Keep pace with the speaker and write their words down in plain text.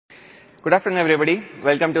Good afternoon, everybody.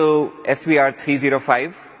 Welcome to SVR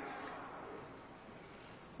 305.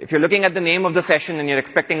 If you're looking at the name of the session and you're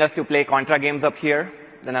expecting us to play Contra games up here,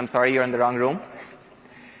 then I'm sorry, you're in the wrong room.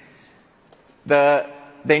 The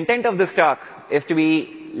intent of this talk is to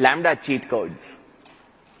be Lambda cheat codes.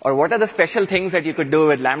 Or what are the special things that you could do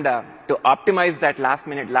with Lambda to optimize that last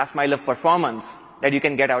mile of performance that you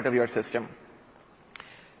can get out of your system.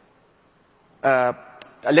 A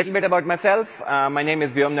little bit about myself. My name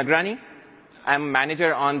is Vyom Nagrani. I'm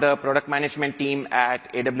manager on the product management team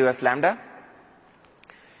at AWS Lambda.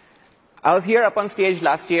 I was here up on stage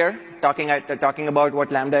last year talking about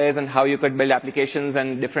what Lambda is and how you could build applications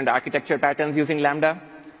and different architecture patterns using Lambda.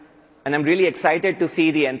 And I'm really excited to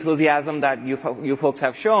see the enthusiasm that you folks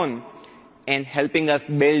have shown in helping us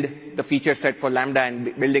build the feature set for Lambda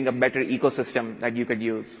and building a better ecosystem that you could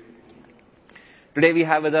use. Today we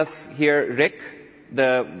have with us here Rick,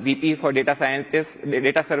 the VP for data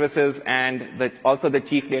services, and also the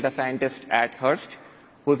chief data scientist at Hearst,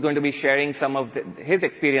 who's going to be sharing some of his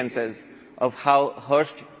experiences of how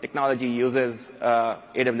Hearst technology uses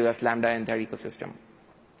AWS Lambda in their ecosystem.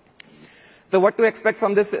 So what to expect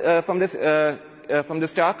from this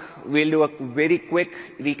talk? We'll do a very quick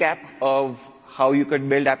recap of how you could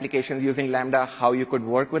build applications using Lambda, how you could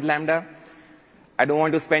work with Lambda. I don't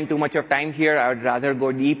want to spend too much of time here. I would rather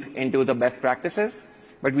go deep into the best practices.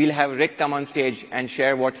 But we'll have Rick come on stage and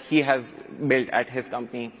share what he has built at his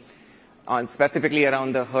company, specifically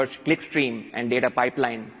around the Hearst clickstream and data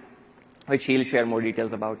pipeline, which he'll share more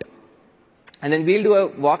details about. And then we'll do a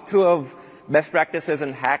walkthrough of best practices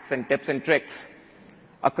and hacks and tips and tricks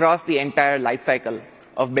across the entire lifecycle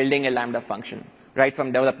of building a Lambda function, right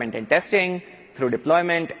from development and testing, through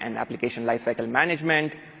deployment and application lifecycle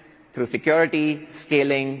management, through security,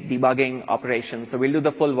 scaling, debugging, operations. So we'll do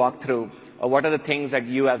the full walkthrough of what are the things that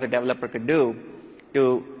you as a developer could do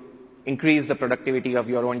to increase the productivity of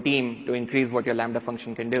your own team, to increase what your Lambda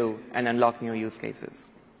function can do, and unlock new use cases.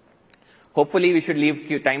 Hopefully, we should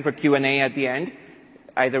leave time for Q&A at the end.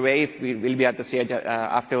 Either way, if we'll be at the stage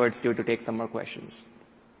afterwards to take some more questions.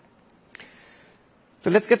 So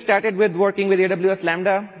let's get started with working with AWS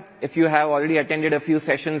Lambda. If you have already attended a few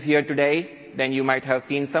sessions here today, then you might have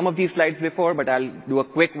seen some of these slides before, but I'll do a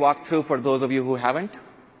quick walkthrough for those of you who haven't.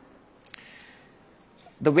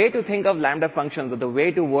 The way to think of Lambda functions, or the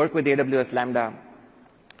way to work with AWS Lambda,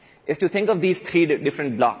 is to think of these three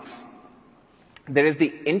different blocks. There is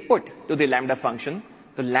the input to the Lambda function.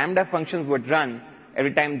 So Lambda functions would run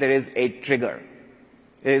every time there is a trigger.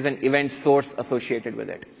 There is an event source associated with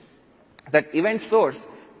it. That event source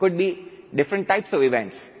could be different types of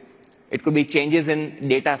events. It could be changes in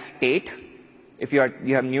data state. If you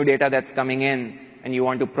have new data that's coming in and you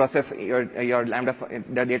want to process your Lambda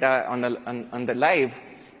the data on the live,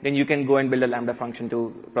 then you can go and build a Lambda function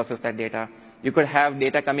to process that data. You could have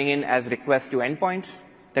data coming in as requests to endpoints.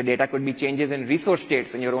 The data could be changes in resource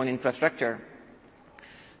states in your own infrastructure.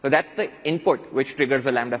 So that's the input which triggers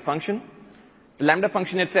a Lambda function. The Lambda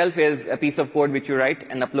function itself is a piece of code which you write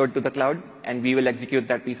and upload to the cloud, and we will execute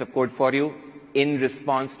that piece of code for you in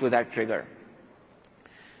response to that trigger.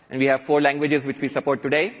 And we have 4 languages which we support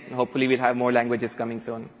today, and hopefully we'll have more languages coming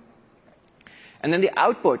soon. And then the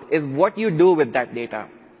output is what you do with that data.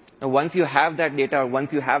 Now, once you have that data, or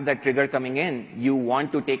once you have that trigger coming in, you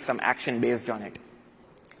want to take some action based on it.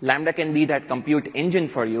 Lambda can be that compute engine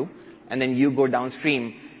for you, and then you go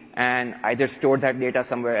downstream and either store that data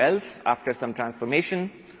somewhere else after some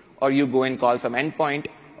transformation, or you go and call some endpoint,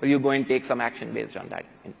 or you go and take some action based on that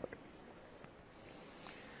input.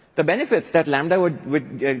 The benefits that Lambda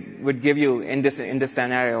would give you in this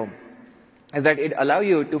scenario is that it allows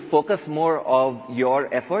you to focus more of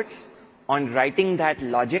your efforts on writing that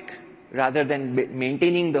logic rather than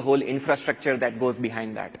maintaining the whole infrastructure that goes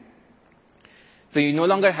behind that. So you no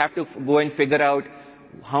longer have to go and figure out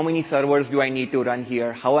how many servers do I need to run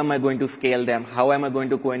here? How am I going to scale them? How am I going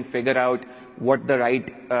to go and figure out what the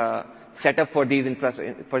right setup for these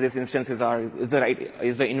instances are? Is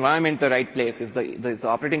the environment the right place? Is the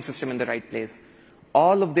operating system in the right place?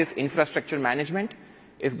 All of this infrastructure management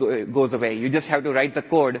goes away. You just have to write the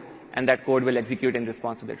code, and that code will execute in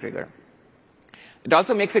response to the trigger. It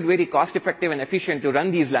also makes it very cost-effective and efficient to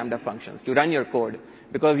run these Lambda functions, to run your code,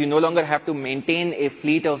 because you no longer have to maintain a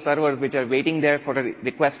fleet of servers which are waiting there for a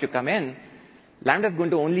request to come in. Lambda is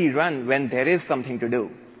going to only run when there is something to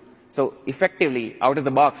do. So effectively, out of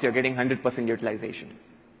the box, you're getting 100% utilization.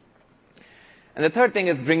 And the third thing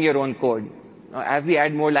is bring your own code. Now, as we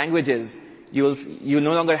add more languages, you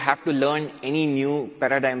no longer have to learn any new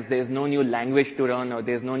paradigms. There's no new language to learn, or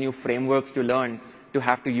there's no new frameworks to learn to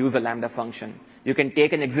have to use a Lambda function. You can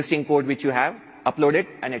take an existing code which you have, upload it,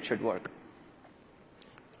 and it should work.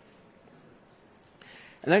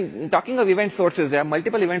 And then talking of event sources, there are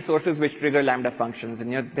multiple event sources which trigger Lambda functions.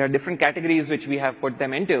 And there are different categories which we have put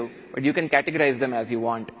them into, but you can categorize them as you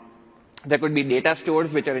want. There could be data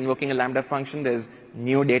stores which are invoking a Lambda function. There's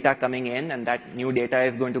new data coming in, and that new data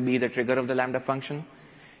is going to be the trigger of the Lambda function.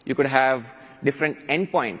 You could have different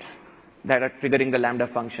endpoints that are triggering the Lambda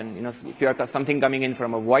function. If you have something coming in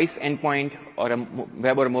from a voice endpoint or a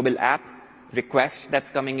web or mobile app, request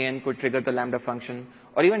that's coming in could trigger the Lambda function,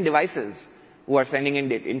 or even devices who are sending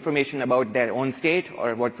in information about their own state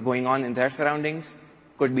or what's going on in their surroundings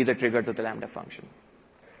could be the trigger to the Lambda function.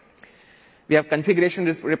 We have configuration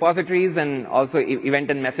repositories and also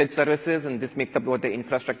event and message services, and this makes up what the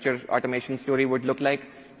infrastructure automation story would look like.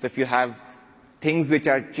 So if you have things which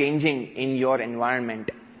are changing in your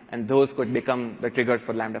environment, and those could become the triggers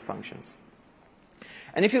for Lambda functions.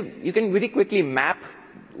 And if you can very quickly map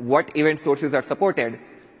what event sources are supported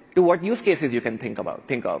to what use cases you can think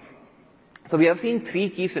of. So we have seen 3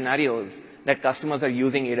 key scenarios that customers are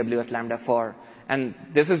using AWS Lambda for. And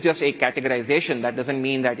this is just a categorization. That doesn't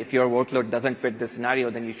mean that if your workload doesn't fit this scenario,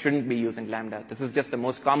 then you shouldn't be using Lambda. This is just the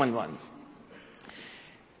most common ones.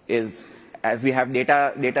 As we have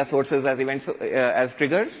data sources as events, as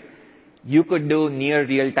triggers, you could do near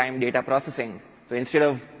real-time data processing. So instead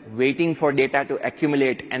of waiting for data to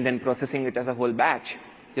accumulate and then processing it as a whole batch,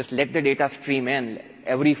 just let the data stream in.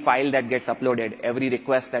 Every file that gets uploaded, every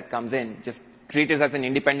request that comes in, just treat it as an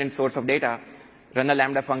independent source of data, run a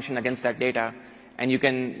Lambda function against that data, and you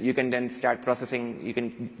can then start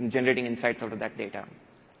processing, generating insights out of that data.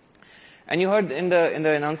 And you heard in the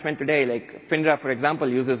announcement today, like FINRA, for example,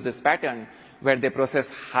 uses this pattern where they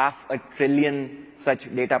process 500 billion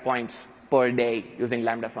such data points per day using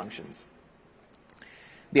Lambda functions.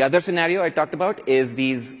 The other scenario I talked about is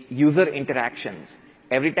these user interactions.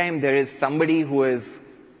 Every time there is somebody who is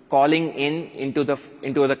calling into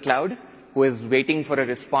the cloud, who is waiting for a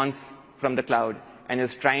response from the cloud and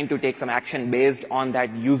is trying to take some action based on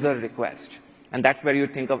that user request. And that's where you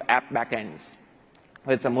think of app backends.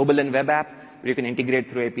 It's a mobile and web app where you can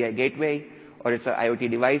integrate through API gateway, or it's an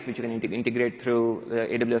IoT device which you can integrate through the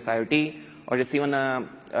AWS IoT, or it's even a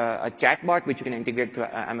chatbot which you can integrate through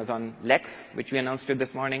Amazon Lex, which we announced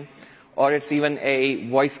this morning. Or it's even a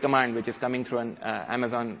voice command which is coming through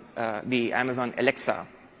the Amazon Alexa.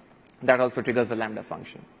 That also triggers the Lambda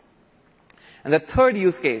function. And the third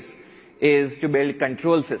use case is to build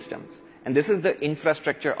control systems. And this is the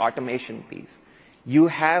infrastructure automation piece. You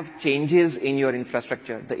have changes in your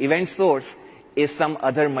infrastructure. The event source is some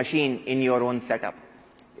other machine in your own setup.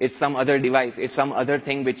 It's some other device. It's some other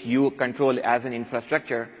thing which you control as an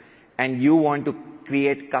infrastructure. And you want to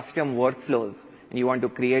create custom workflows. And you want to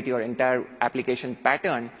create your entire application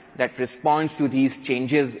pattern that responds to these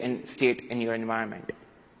changes in state in your environment.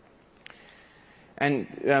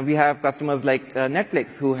 And we have customers like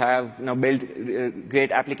Netflix who have built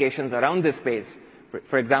great applications around this space.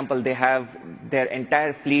 For example, they have their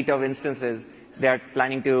entire fleet of instances. They are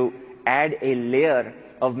planning to add a layer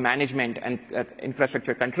of management and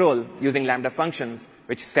infrastructure control using Lambda functions,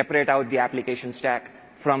 which separate out the application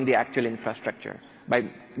stack from the actual infrastructure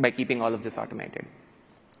by keeping all of this automated.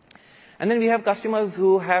 And then we have customers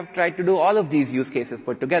who have tried to do all of these use cases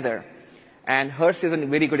put together. And Hearst is a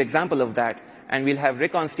very good example of that. And we'll have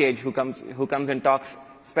Rick on stage who comes and talks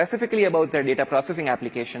specifically about their data processing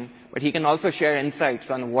application, but he can also share insights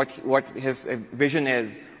on what his vision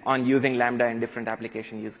is on using Lambda in different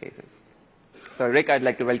application use cases. So Rick, I'd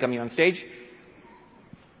like to welcome you on stage.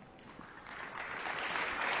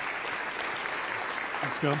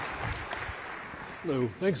 Thanks, Byam. Hello.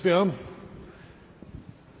 Thanks, Byam.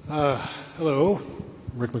 Hello,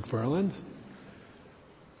 Rick McFarland.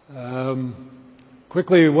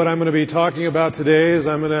 Quickly, what I'm going to be talking about today is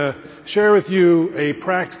I'm going to share with you a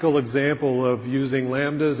practical example of using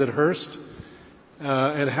Lambdas at Hearst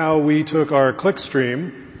and how we took our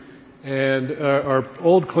clickstream and our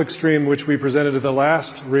old clickstream, which we presented at the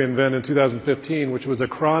last reInvent in 2015, which was a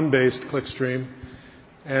cron-based clickstream,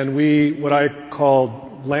 and we, what I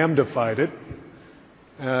called, Lambdafied it.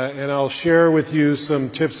 And I'll share with you some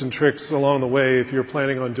tips and tricks along the way if you're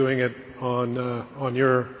planning on doing it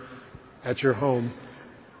at your home.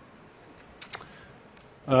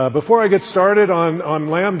 Before I get started on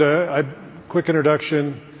Lambda, quick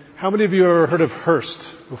introduction. How many of you have heard of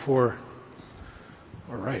Hearst before?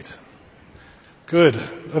 All right. Good.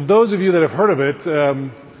 Of those of you that have heard of it,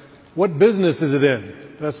 what business is it in?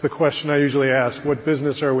 That's the question I usually ask. What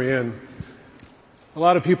business are we in? A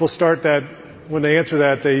lot of people start that, when they answer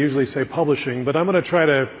that, they usually say publishing, but I'm going to try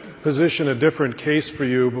to position a different case for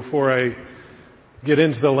you before I get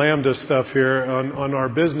into the Lambda stuff here on our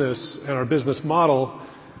business and our business model,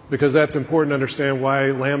 because that's important to understand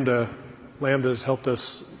why Lambda has helped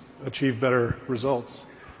us achieve better results.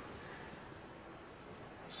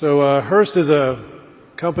 So Hearst is a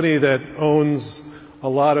company that owns a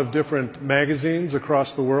lot of different magazines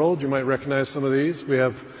across the world. You might recognize some of these. We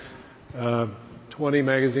have 20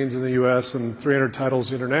 magazines in the US and 300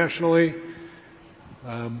 titles internationally.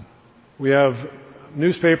 We have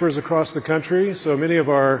newspapers across the country, so many of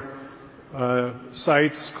our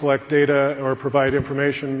sites collect data or provide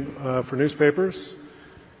information for newspapers.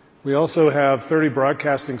 We also have 30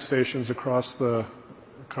 broadcasting stations across the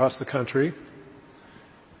country.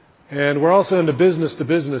 And we're also into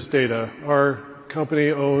business-to-business data. Our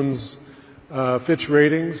company owns Fitch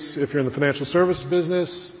Ratings, if you're in the financial services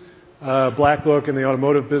business, Black Book in the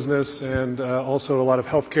automotive business, and also a lot of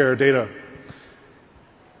healthcare data.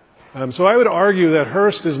 So I would argue that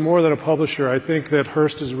Hearst is more than a publisher. I think that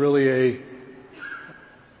Hearst is really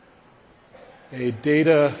a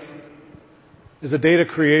data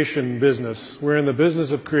creation business. We're in the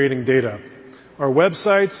business of creating data. Our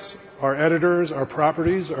websites, our editors, our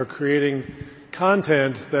properties are creating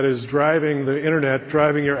content that is driving the internet,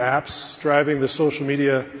 driving your apps, driving the social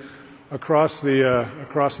media across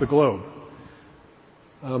the globe.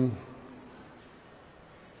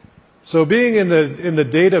 So being in the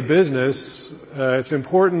data business, it's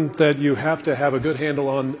important that you have to have a good handle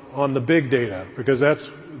on the big data, because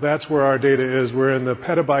that's where our data is. We're in the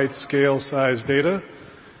petabyte scale size data.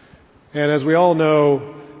 And as we all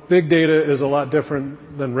know, big data is a lot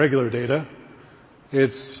different than regular data.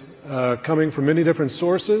 It's coming from many different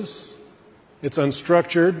sources. It's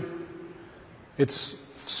unstructured. It's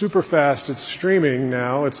super fast. It's streaming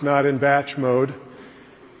now. It's not in batch mode.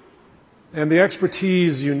 And the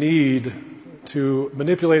expertise you need to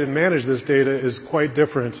manipulate and manage this data is quite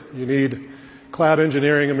different. You need cloud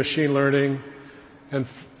engineering and machine learning and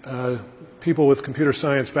people with computer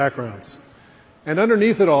science backgrounds. And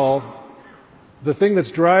underneath it all, the thing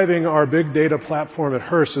that's driving our big data platform at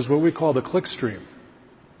Hearst is what we call the clickstream.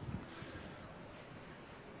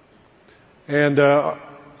 And our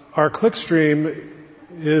clickstream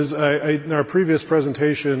is, in our previous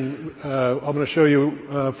presentation, I'm going to show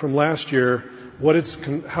you from last year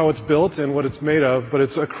how it's built and what it's made of, but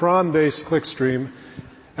it's a cron-based clickstream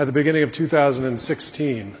at the beginning of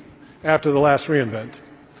 2016, after the last reInvent.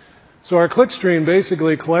 So our clickstream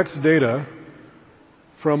basically collects data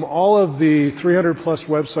from all of the 300 plus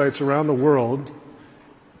websites around the world.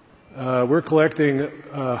 We're collecting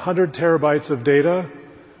 100 terabytes of data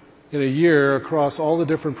in a year across all the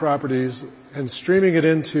different properties and streaming it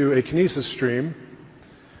into a Kinesis stream.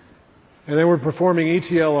 And then we're performing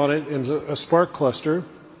ETL on it in a Spark cluster.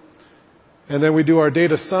 And then we do our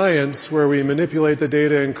data science, where we manipulate the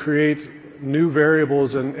data and create new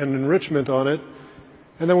variables and enrichment on it.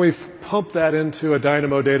 And then we pump that into a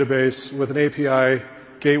Dynamo database with an API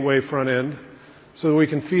gateway front end so that we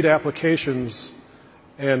can feed applications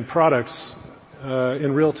and products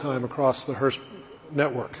in real time across the Hearst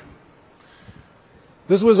network.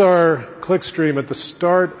 This was our clickstream at the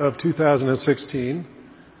start of 2016.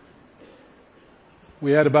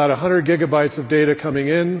 We had about 100 gigabytes of data coming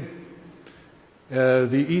in.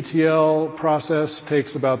 The ETL process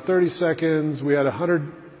takes about 30 seconds. We had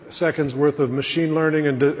 100 seconds worth of machine learning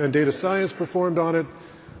and data science performed on it,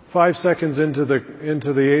 5 seconds into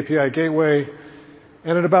the API gateway,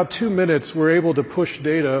 and in about 2 minutes we're able to push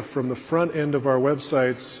data from the front end of our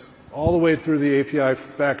websites all the way through the API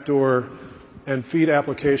backdoor and feed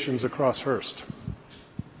applications across Hearst.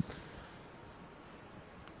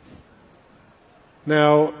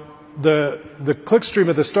 Now, the clickstream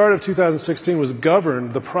at the start of 2016 was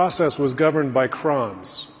governed, the process was governed by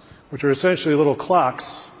crons, which are essentially little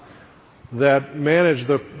clocks that manage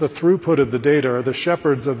the throughput of the data, or the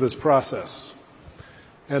shepherds of this process.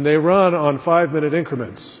 And they run on 5-minute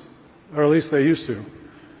increments, or at least they used to.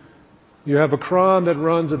 You have a cron that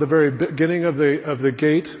runs at the very beginning of the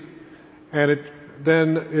gate, and it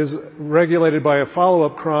then is regulated by a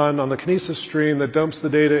follow-up cron on the Kinesis stream that dumps the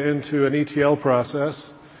data into an ETL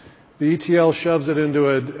process. The ETL shoves it into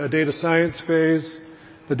a data science phase.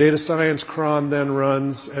 The data science cron then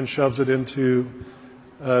runs and shoves it into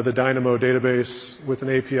the Dynamo database with an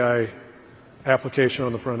API application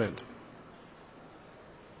on the front end.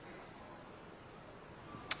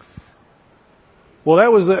 Well,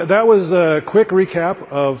 that was a quick recap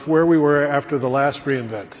of where we were after the last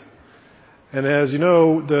reInvent. And as you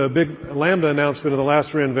know, the big Lambda announcement of the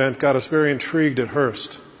last reInvent got us very intrigued at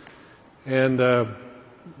Hearst. And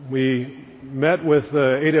we met with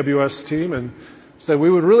the AWS team and said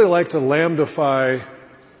we would really like to Lambdify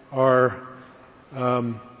our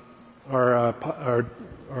our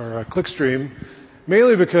clickstream,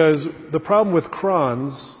 mainly because the problem with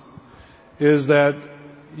crons is that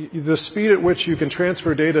the speed at which you can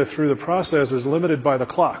transfer data through the process is limited by the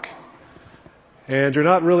clock. And you're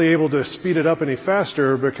not really able to speed it up any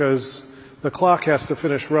faster because the clock has to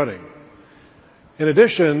finish running. In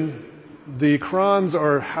addition, the crons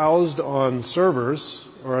are housed on servers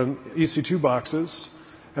or on EC2 boxes,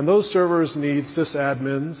 and those servers need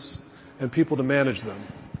sysadmins and people to manage them.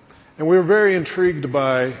 And we were very intrigued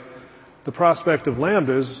by the prospect of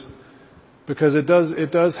Lambdas because it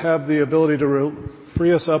does have the ability to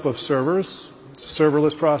free us up of servers. It's a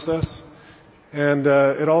serverless process. And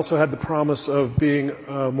it also had the promise of being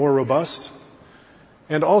more robust.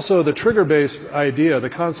 And also the trigger-based idea, the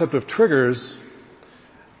concept of triggers,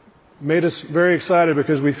 made us very excited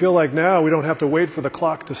because we feel like now we don't have to wait for the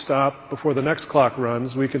clock to stop before the next clock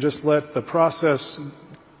runs. We can just let the process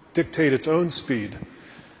dictate its own speed.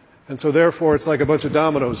 And so therefore it's like a bunch of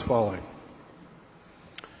dominoes falling.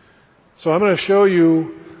 So I'm going to show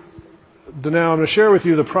you I'm going to share with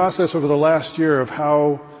you the process over the last year of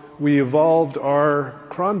how we evolved our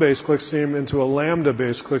cron-based clickstream into a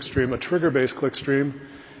lambda-based clickstream, a trigger-based clickstream.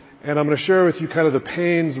 And I'm going to share with you kind of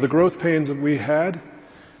the growth pains that we had,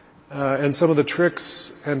 and some of the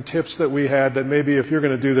tricks and tips that we had that maybe if you're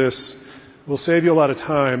going to do this will save you a lot of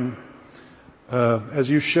time as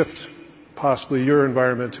you shift possibly your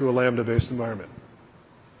environment to a lambda-based environment.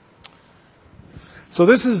 So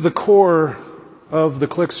this is the core of the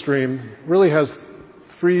clickstream. Really has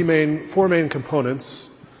four main components.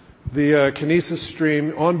 The Kinesis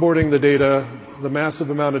stream, onboarding the data, the massive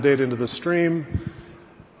amount of data into the stream.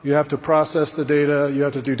 You have to process the data, you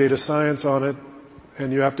have to do data science on it,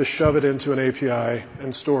 and you have to shove it into an API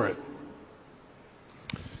and store it.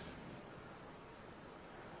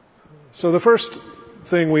 So the first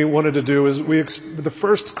thing we wanted to do is the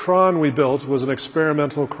first cron we built was an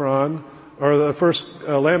experimental cron, or the first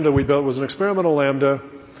Lambda we built was an experimental Lambda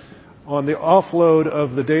on the offload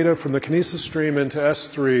of the data from the Kinesis stream into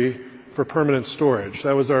S3 for permanent storage.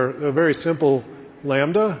 That was a very simple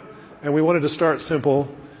Lambda, and we wanted to start simple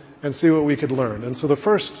and see what we could learn. And so the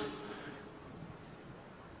first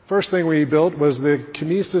thing we built was the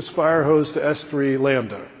Kinesis Firehose to S3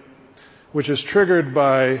 Lambda, which is triggered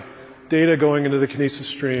by data going into the Kinesis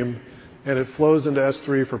stream, and it flows into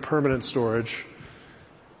S3 for permanent storage.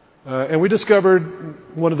 And we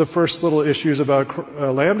discovered one of the first little issues about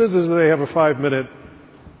Lambdas is that they have a 5-minute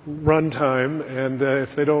run time, and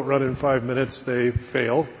if they don't run in 5 minutes, they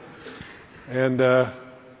fail. And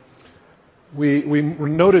we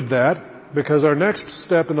noted that because our next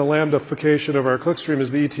step in the Lambdification of our clickstream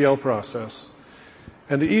is the ETL process.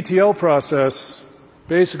 And the ETL process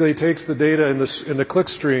basically takes the data in the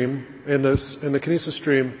clickstream, in the Kinesis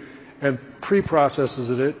stream, and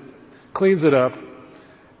pre-processes it, cleans it up,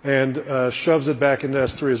 and shoves it back into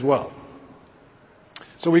S3 as well.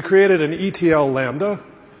 So we created an ETL Lambda,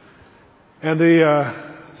 and the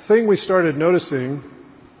thing we started noticing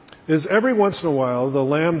is every once in a while the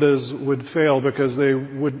Lambdas would fail because they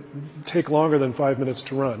would take longer than 5 minutes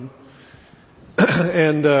to run.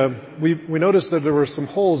 And we noticed that there were some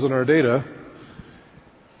holes in our data.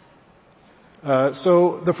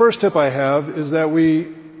 So the first tip I have is that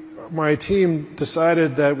my team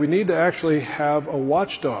decided that we need to actually have a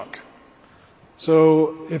watchdog.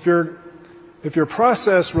 So if your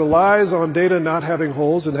process relies on data not having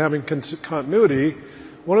holes and having continuity,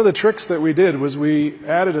 one of the tricks that we did was we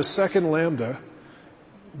added a second Lambda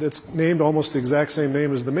that's named almost the exact same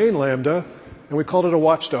name as the main Lambda, and we called it a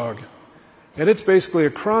watchdog. And it's basically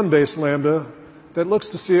a cron-based Lambda that looks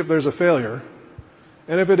to see if there's a failure.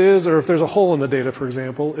 And if it is, or if there's a hole in the data, for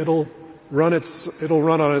example, it'll run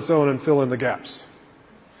on its own and fill in the gaps.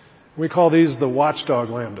 We call these the watchdog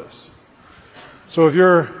Lambdas. So if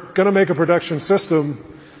you're going to make a production system,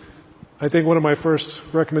 I think one of my first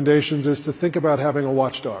recommendations is to think about having a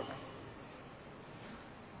watchdog.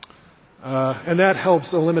 And that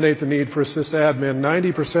helps eliminate the need for a sysadmin.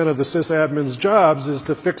 90% of the sysadmin's jobs is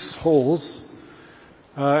to fix holes.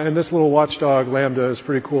 And this little watchdog Lambda is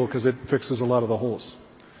pretty cool because it fixes a lot of the holes.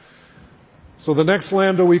 So the next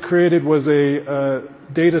Lambda we created was a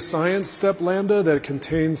data science step Lambda that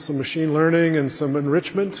contains some machine learning and some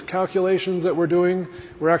enrichment calculations that we're doing.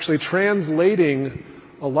 We're actually translating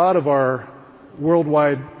a lot of our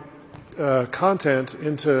worldwide content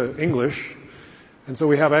into English. And so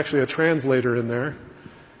we have actually a translator in there.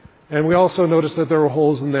 And we also noticed that there were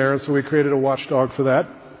holes in there, and so we created a watchdog for that.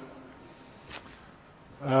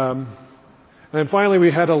 And finally,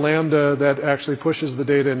 we had a Lambda that actually pushes the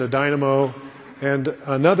data into Dynamo and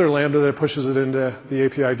another Lambda that pushes it into the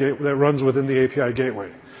API gateway, that runs within the API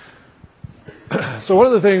gateway. So one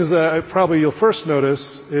of the things that probably you'll first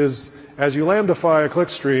notice is as you Lambdafy a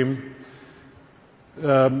clickstream,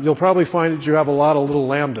 you'll probably find that you have a lot of little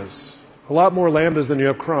Lambdas, a lot more Lambdas than you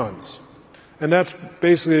have crons. And that's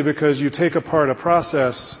basically because you take apart a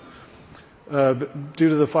process due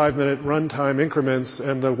to the 5-minute runtime increments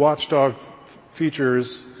and the watchdog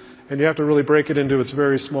features, and you have to really break it into its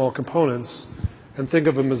very small components and think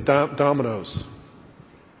of them as dominoes.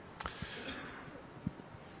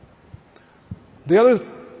 The other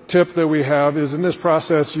tip that we have is in this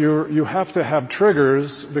process you have to have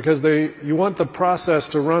triggers because you want the process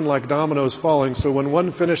to run like dominoes falling, so when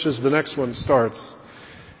one finishes the next one starts.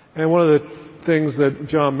 And one of the things that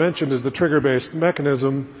John mentioned is the trigger-based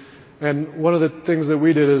mechanism, and one of the things that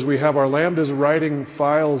we did is we have our Lambdas writing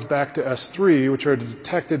files back to S3 which are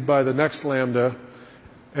detected by the next Lambda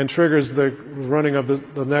and triggers the running of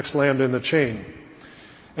the next Lambda in the chain.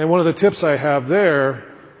 And one of the tips I have there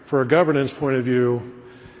for a governance point of view,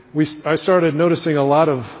 I started noticing a lot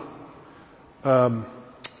of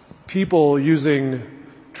people using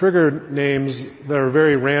trigger names that are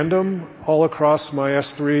very random all across my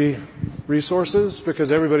S3 resources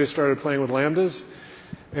because everybody started playing with Lambdas.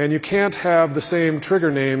 And you can't have the same trigger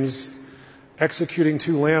names executing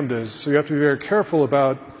 2 Lambdas, so you have to be very careful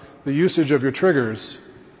about the usage of your triggers.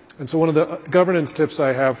 And so one of the governance tips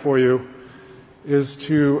I have for you is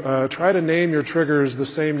to try to name your triggers the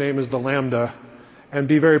same name as the Lambda and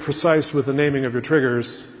be very precise with the naming of your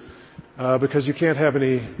triggers because you can't have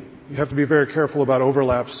any, you have to be very careful about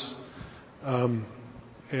overlaps in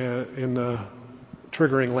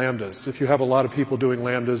triggering Lambdas if you have a lot of people doing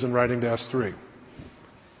Lambdas and writing to S3.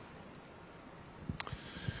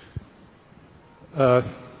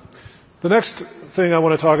 The next thing I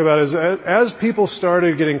want to talk about is as people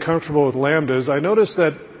started getting comfortable with Lambdas, I noticed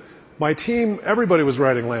that my team, everybody was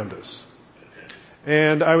writing Lambdas.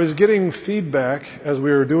 And I was getting feedback as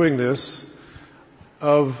we were doing this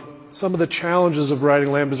of some of the challenges of writing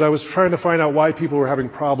Lambdas. I was trying to find out why people were having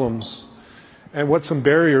problems and what some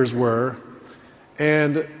barriers were.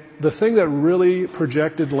 And the thing that really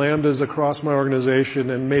projected Lambdas across my organization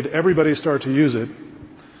and made everybody start to use it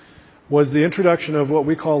was the introduction of what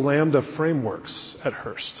we call Lambda frameworks at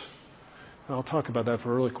Hearst. And I'll talk about that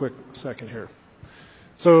for a really quick second here.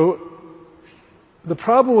 So the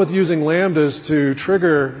problem with using Lambdas to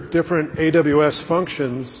trigger different AWS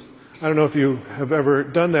functions, I don't know if you have ever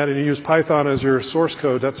done that and you use Python as your source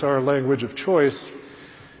code, that's our language of choice.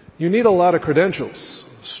 You need a lot of credentials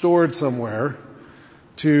stored somewhere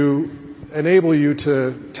to enable you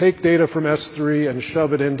to take data from S3 and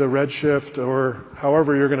shove it into Redshift or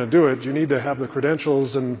however you're going to do it. You need to have the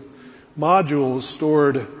credentials and modules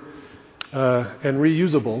stored and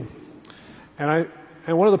reusable.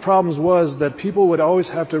 And one of the problems was that people would always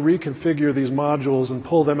have to reconfigure these modules and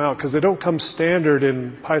pull them out because they don't come standard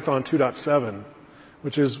in Python 2.7,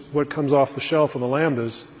 which is what comes off the shelf on the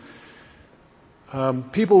Lambdas.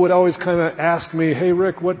 People would always kind of ask me, hey,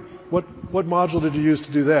 Rick, what module did you use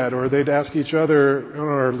to do that? Or they'd ask each other on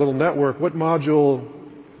our little network, what module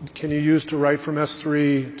can you use to write from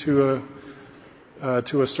S3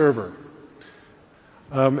 to a server?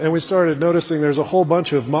 And we started noticing there's a whole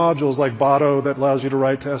bunch of modules like Botto that allows you to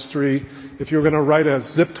write to S3. If you're going to write a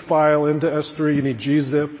zipped file into S3, you need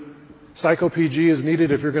gzip. PsychoPG is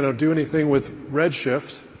needed if you're going to do anything with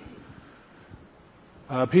Redshift.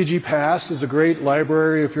 PGPass is a great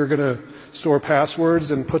library if you're going to store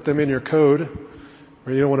passwords and put them in your code,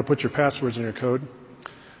 or you don't want to put your passwords in your code,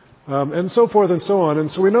 and so forth and so on.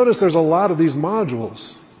 And so we noticed there's a lot of these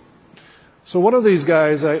modules. So one of these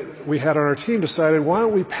guys we had on our team decided, why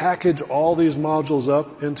don't we package all these modules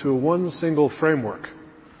up into one single framework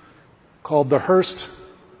called the Hearst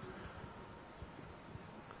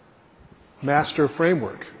Master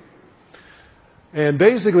Framework. And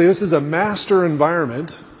basically this is a master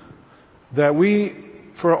environment that we,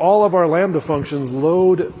 for all of our Lambda functions,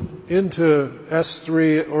 load into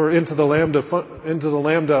S3 or into the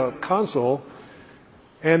Lambda console.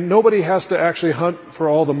 And nobody has to actually hunt for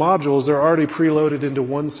all the modules. They're already preloaded into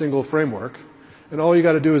one single framework. And all you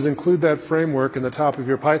got to do is include that framework in the top of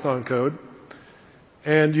your Python code.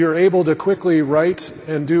 And you're able to quickly write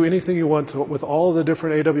and do anything you want with all the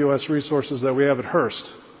different AWS resources that we have at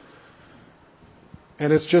Hearst.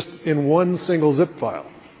 And it's just in one single zip file.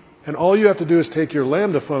 And all you have to do is take your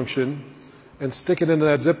Lambda function and stick it into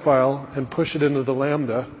that zip file and push it into the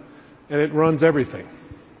Lambda, and it runs everything.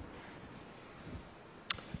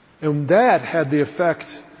 And that had the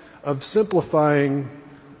effect of simplifying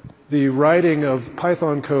the writing of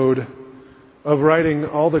Python code of writing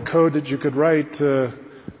all the code that you could write to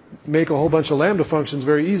make a whole bunch of Lambda functions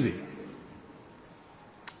very easy.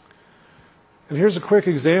 And here's a quick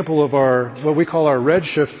example of what we call our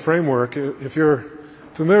Redshift framework. If you're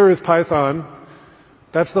familiar with Python,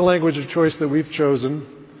 that's the language of choice that we've chosen.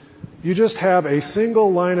 You just have a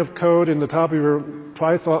single line of code in the top of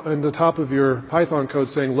your Python code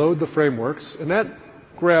saying load the frameworks, and that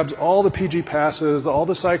grabs all the PG passes, all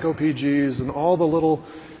the psycho PGs, and all the little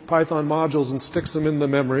Python modules and sticks them in the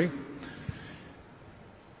memory.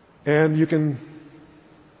 And you can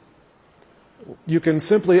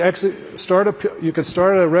simply start a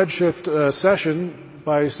Redshift session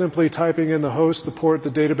by simply typing in the host, the port, the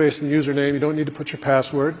database, and the username. You don't need to put your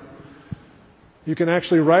password. You can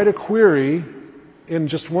actually write a query in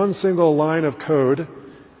just one single line of code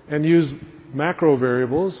and use macro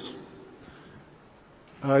variables.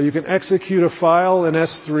 You can execute a file in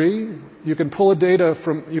S3. You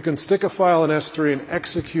can stick a file in S3 and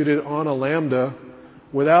execute it on a Lambda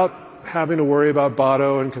without having to worry about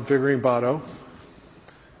Botto and configuring Botto.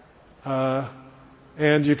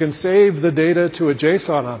 And you can save the data to a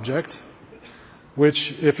JSON object,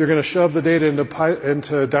 which if you're going to shove the data into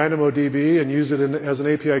DynamoDB and use it as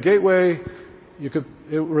an API gateway, it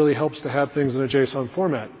really helps to have things in a JSON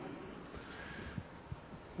format.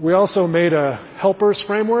 We also made a helpers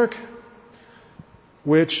framework,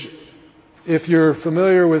 which if you're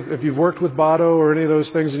familiar with, if you've worked with Botto or any of those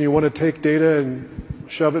things and you want to take data and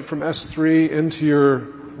shove it from S3 into your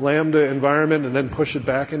Lambda environment and then push it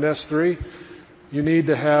back into S3, you need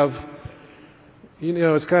to have,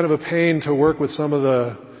 it's kind of a pain to work with some of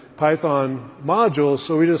the Python modules,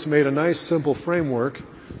 so we just made a nice simple framework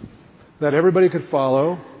that everybody could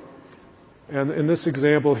follow. And in this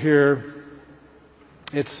example here,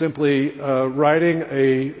 it's simply writing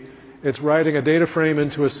a data frame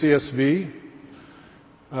into a CSV.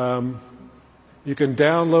 You can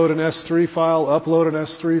download an S3 file, upload an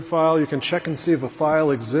S3 file. You can check and see if a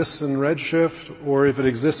file exists in Redshift or if it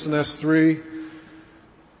exists in S3.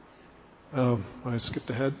 Oh, I skipped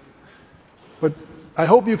ahead. But I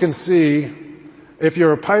hope you can see, if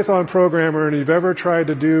you're a Python programmer and you've ever tried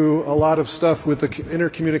to do a lot of stuff with the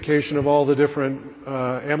intercommunication of all the different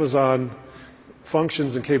Amazon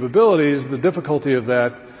functions and capabilities, the difficulty of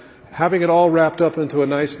that, having it all wrapped up into a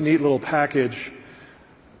nice, neat little package,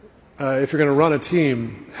 if you're going to run a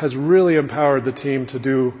team, has really empowered the team to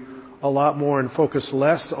do a lot more and focus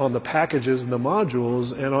less on the packages and the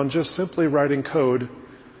modules and on just simply writing code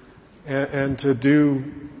and to do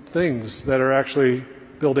things that are actually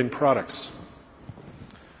building products.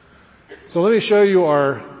 So let me show you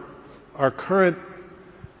our current,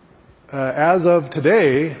 as of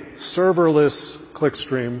today, serverless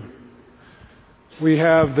clickstream. We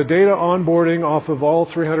have the data onboarding off of all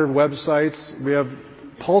 300 websites. We have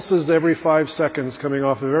pulses every 5 seconds coming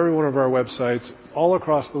off of every one of our websites all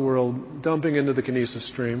across the world, dumping into the Kinesis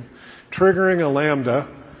stream, triggering a Lambda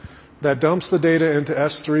that dumps the data into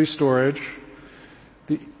S3 storage.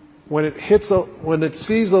 When it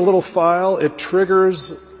sees a little file, it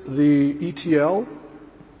triggers the ETL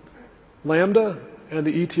Lambda, and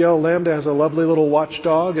the ETL Lambda has a lovely little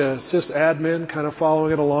watchdog, a sysadmin kind of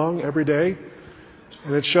following it along every day.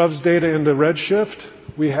 And it shoves data into Redshift.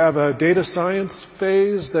 We have a data science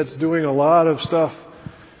phase that's doing a lot of stuff,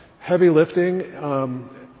 heavy lifting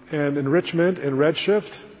and enrichment in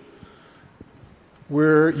Redshift.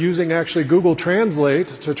 We're using actually Google Translate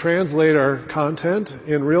to translate our content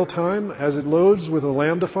in real time as it loads with a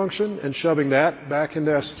Lambda function and shoving that back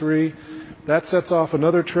into S3. That sets off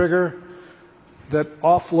another trigger that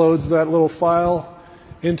offloads that little file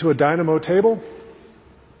into a Dynamo table.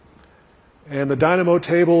 And the Dynamo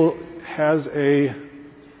table has an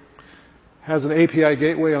API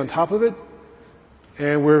gateway on top of it.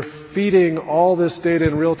 And we're feeding all this data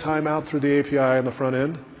in real time out through the API on the front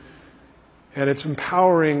end. And it's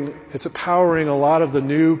empowering a lot of the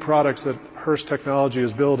new products that Hearst Technology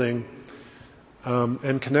is building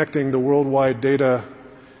and connecting the worldwide data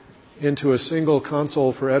into a single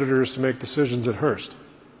console for editors to make decisions at Hearst.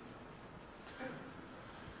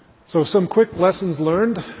 So some quick lessons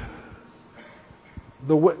learned.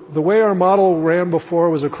 The way our model ran before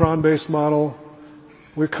was a cron-based model.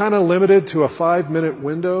 We're kind of limited to a 5-minute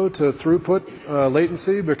window to throughput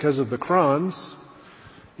latency because of the crons.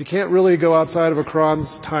 You can't really go outside of a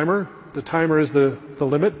cron's timer. The timer is the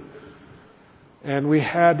limit. And we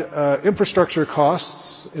had infrastructure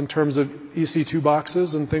costs in terms of EC2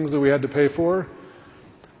 boxes and things that we had to pay for.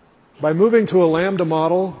 By moving to a Lambda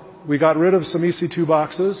model, we got rid of some EC2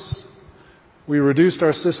 boxes. We reduced our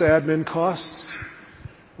sysadmin costs.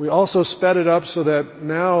 We also sped it up so that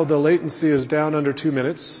now the latency is down under 2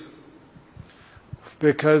 minutes.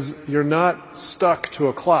 because you're not stuck to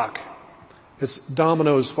a clock. It's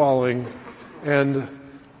dominoes falling, and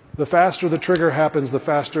the faster the trigger happens, the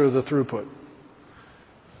faster the throughput.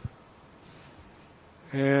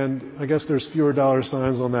 And I guess there's fewer dollar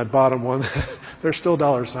signs on that bottom one. There's still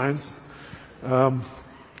dollar signs.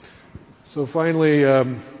 So finally,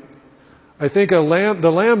 I think the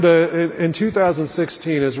Lambda in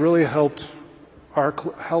 2016 has really helped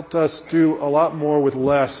us do a lot more with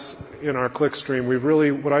less in our clickstream. We've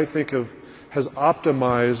really, what I think of, has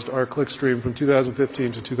optimized our clickstream from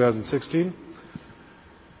 2015 to 2016.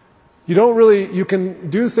 You can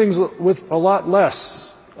do things with a lot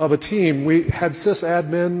less of a team. We had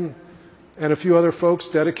sysadmin and a few other folks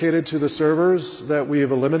dedicated to the servers that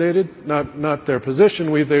we've eliminated. Not their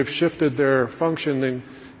position, they've shifted their functioning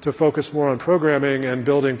to focus more on programming and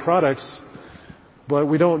building products. But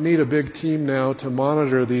we don't need a big team now to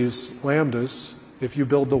monitor these Lambdas if you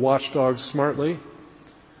build the watchdogs smartly.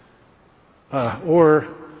 Or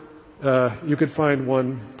you could find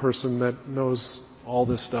one person that knows all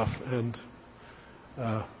this stuff. And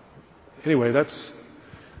anyway, that's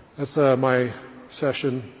my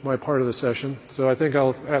session, my part of the session. So I think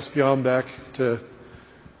I'll ask Bjorn back to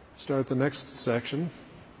start the next section.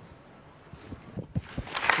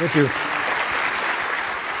 Thank you.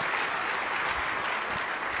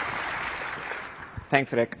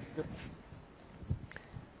 Thanks, Rick.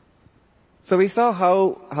 So we saw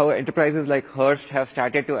how enterprises like Hearst have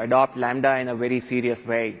started to adopt Lambda in a very serious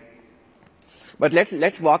way. But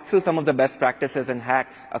let's walk through some of the best practices and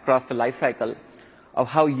hacks across the life cycle of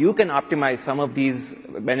how you can optimize some of these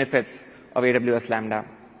benefits of AWS Lambda.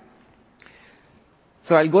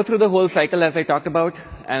 So I'll go through the whole cycle as I talked about,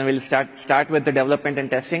 and we'll start with the development and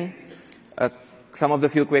testing. Some of the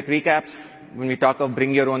few quick recaps. When we talk of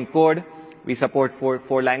bring your own code, we support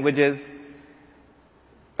four languages.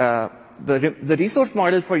 The resource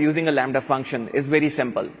model for using a Lambda function is very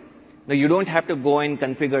simple. Now, you don't have to go and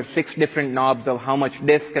configure 6 different knobs of how much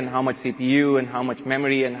disk and how much CPU and how much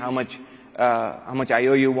memory and how much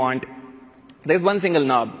I/O you want. There's one single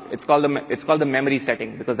knob. It's called the memory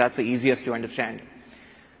setting because that's the easiest to understand.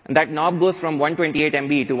 And that knob goes from 128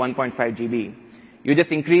 MB to 1.5 GB. You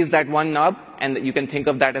just increase that one knob, and you can think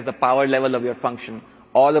of that as the power level of your function.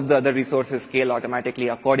 All of the other resources scale automatically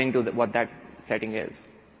according to what that setting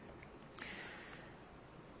is.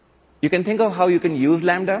 You can think of how you can use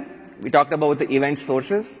Lambda. We talked about the event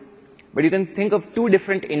sources, but you can think of 2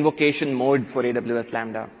 different invocation modes for AWS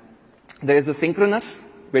Lambda. There is the synchronous,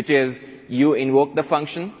 which is you invoke the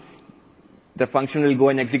function. The function will go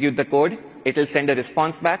and execute the code. It will send a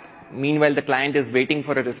response back. Meanwhile, the client is waiting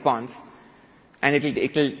for a response, and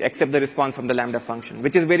it will accept the response from the Lambda function,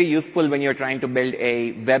 which is very useful when you're trying to build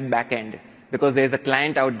a web backend, because there's a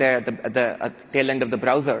client out there at the tail end of the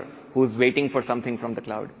browser who's waiting for something from the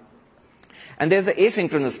cloud. And there's the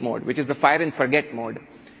asynchronous mode, which is the fire and forget mode,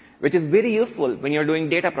 which is very useful when you're doing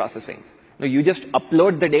data processing. Now, you just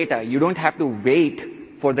upload the data. You don't have to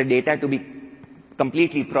wait for the data to be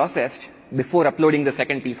completely processed before uploading the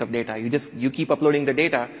second piece of data. You keep uploading the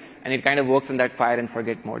data, and it kind of works in that fire and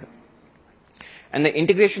forget mode. And the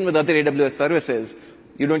integration with other AWS services,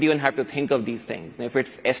 you don't even have to think of these things. Now, if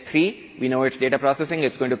it's S3, we know it's data processing,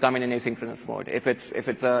 it's going to come in an asynchronous mode. If it's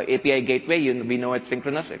a API gateway, we know it's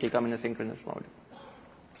synchronous, it will come in a synchronous mode.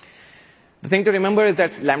 The thing to remember is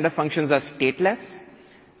that Lambda functions are stateless.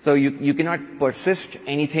 So you cannot persist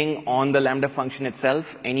anything on the Lambda function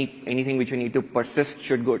itself. Anything which you need to persist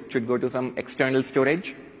should go to some external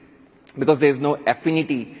storage, because there is no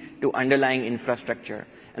affinity to underlying infrastructure.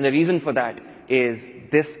 And the reason for that is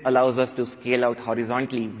this allows us to scale out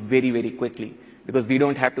horizontally very, very quickly, because we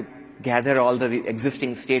don't have to gather all the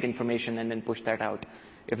existing state information and then push that out.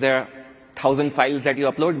 If there are 1,000 files that you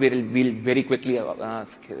upload, we'll very quickly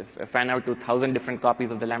fan out to 1,000 different copies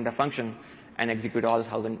of the Lambda function and execute all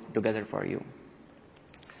 1,000 together for you.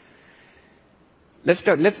 Let's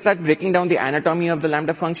start breaking down the anatomy of the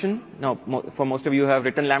Lambda function. Now, for most of you who have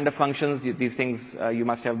written Lambda functions, these things you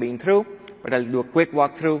must have been through, but I'll do a quick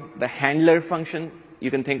walkthrough. The handler function,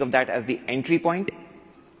 you can think of that as the entry point.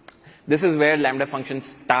 This is where Lambda function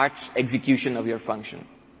starts execution of your function.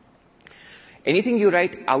 Anything you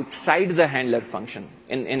write outside the handler function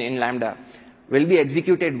in Lambda will be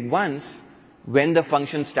executed once when the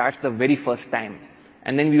function starts the very first time.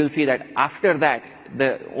 And then we will see that after that,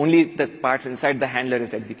 only the parts inside the handler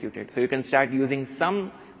is executed. So you can start using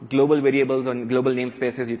some global variables or global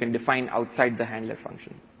namespaces you can define outside the handler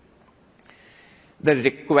function. The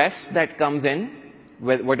request that comes in,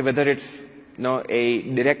 whether it's a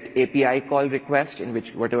direct API call request in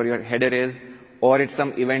which whatever your header is, or it's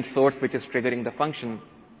some event source which is triggering the function,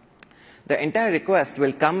 the entire request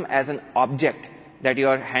will come as an object that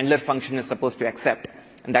your handler function is supposed to accept,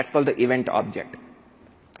 and that's called the event object.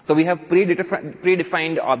 So we have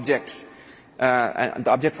predefined objects, the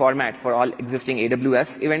object formats for all existing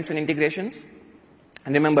AWS events and integrations.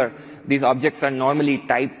 And remember, these objects are normally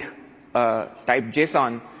typed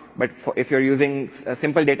JSON, but if you're using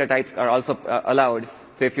simple data types are also allowed.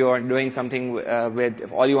 So if you are doing something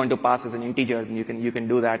if all you want to pass is an integer, then you can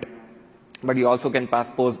do that. But you also can pass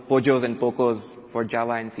POJOs and POCOs for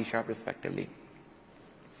Java and C# respectively.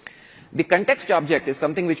 The context object is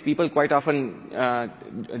something which people quite often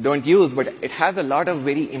don't use, but it has a lot of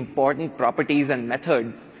very important properties and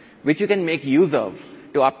methods which you can make use of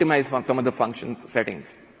to optimize some of the functions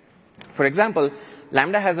settings. For example,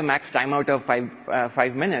 Lambda has a max timeout of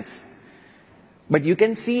 5 minutes, but you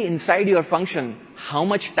can see inside your function how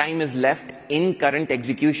much time is left in current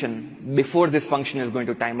execution before this function is going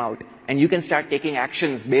to time out. And you can start taking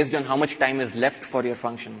actions based on how much time is left for your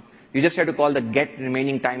function. You just have to call the get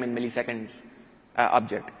remaining time in milliseconds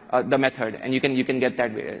object, the method, and you can get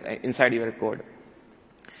that inside your code.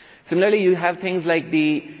 Similarly, you have things like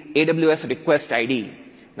the AWS request ID.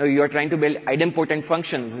 Now, you are trying to build idempotent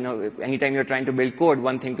functions. Anytime you're trying to build code,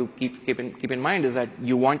 one thing to keep in mind is that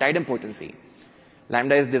you want idempotency.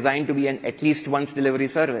 Lambda is designed to be an at least once delivery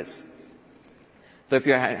service. So if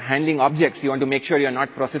you're handling objects, you want to make sure you're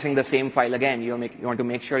not processing the same file again. You want to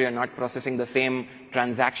make sure you're not processing the same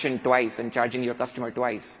transaction twice and charging your customer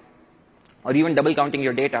twice, or even double counting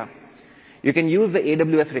your data. You can use the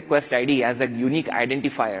AWS request ID as a unique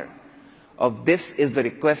identifier of this is the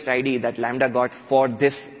request ID that Lambda got for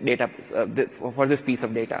this data, for this piece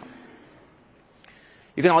of data.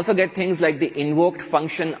 You can also get things like the invoked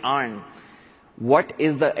function on. What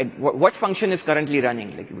function is currently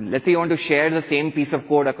running? Like, let's say you want to share the same piece of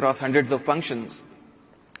code across hundreds of functions.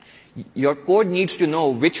 Your code needs to know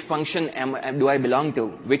which function do I belong to,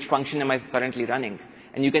 which function am I currently running.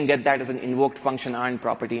 And you can get that as an invoked function on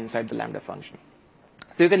property inside the Lambda function.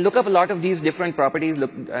 So you can look up a lot of these different properties.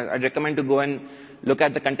 I'd recommend to go and look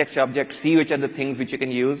at the context object, see which are the things which you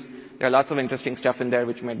can use. There are lots of interesting stuff in there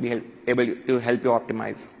which might be able to help you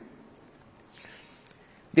optimize.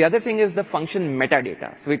 The other thing is the function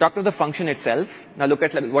metadata. So we talked about the function itself. Now look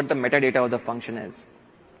at what the metadata of the function is.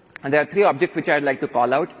 And there are 3 objects which I'd like to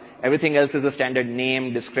call out. Everything else is a standard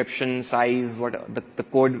name, description, size, the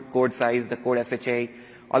code size, the code SHA.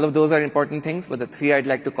 All of those are important things, but the 3 I'd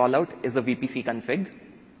like to call out is the VPC config.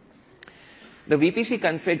 The VPC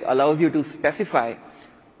config allows you to specify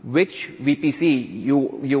which VPC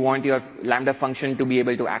you want your Lambda function to be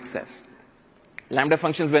able to access. Lambda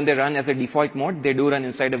functions, when they run as a default mode, they do run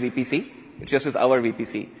inside a VPC. It just is our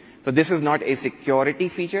VPC. So this is not a security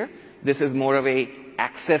feature. This is more of a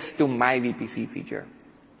access to my VPC feature.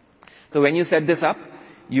 So when you set this up,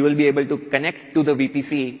 you will be able to connect to the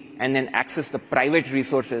VPC and then access the private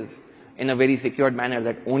resources in a very secured manner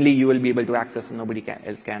that only you will be able to access and nobody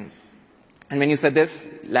else can. And when you set this,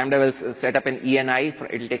 Lambda will set up an ENI.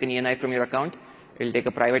 It will take an ENI from your account. It will take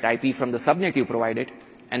a private IP from the subnet you provided,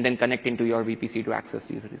 and then connect into your VPC to access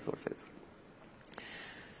these resources.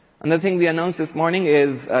 Another thing we announced this morning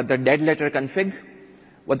is the dead letter config.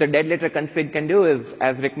 What the dead letter config can do is,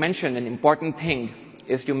 as Rick mentioned, an important thing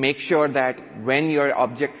is to make sure that when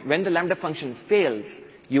the Lambda function fails,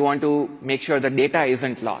 you want to make sure the data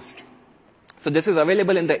isn't lost. So this is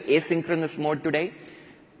available in the asynchronous mode today,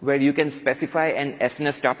 where you can specify an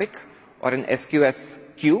SNS topic or an SQS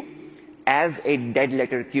queue as a dead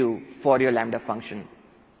letter queue for your Lambda function.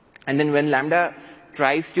 And then when Lambda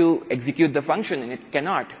tries to execute the function and it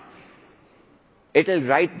cannot, it will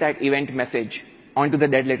write that event message onto the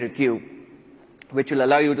dead letter queue, which will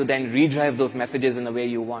allow you to then redrive those messages in the way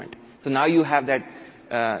you want. So now you have that,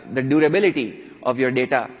 the durability of your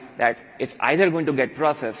data, that it's either going to get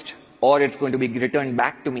processed or it's going to be returned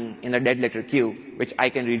back to me in a dead letter queue, which I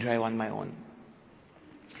can redrive on my own.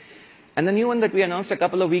 And the new one that we announced a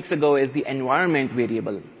couple of weeks ago is the environment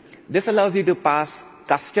variable. This allows you to pass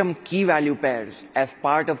custom key value pairs as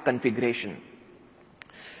part of configuration.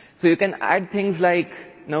 So you can add things like,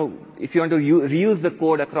 if you want to reuse the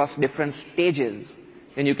code across different stages,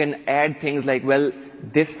 then you can add things like, well,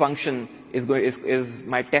 this function is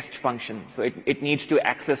my test function. So it needs to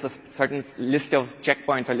access a certain list of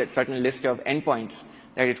checkpoints or a certain list of endpoints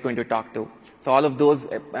that it's going to talk to. So all of those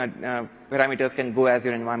parameters can go as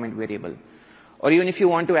your environment variable. Or even if you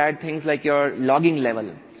want to add things like your logging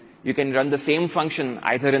level, you can run the same function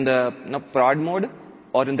either in the prod mode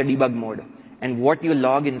or in the debug mode. And what you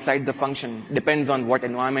log inside the function depends on what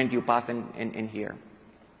environment you pass in here.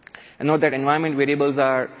 And note that environment variables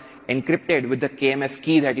are encrypted with the KMS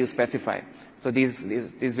key that you specify. So these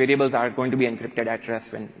variables are going to be encrypted at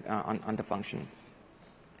rest when, on the function.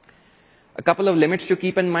 A couple of limits to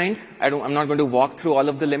keep in mind. I'm not going to walk through all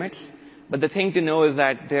of the limits, but the thing to know is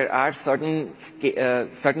that there are certain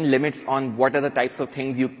limits on what are the types of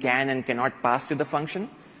things you can and cannot pass to the function.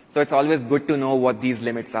 So it's always good to know what these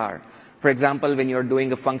limits are. For example, when you're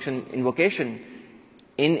doing a function invocation,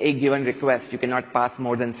 in a given request, you cannot pass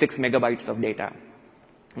more than 6 megabytes of data.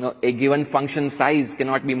 A given function size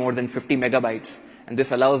cannot be more than 50 megabytes, and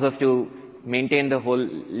this allows us to maintain the whole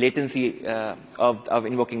latency of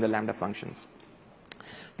invoking the Lambda functions.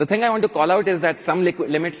 The thing I want to call out is that some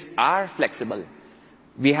limits are flexible.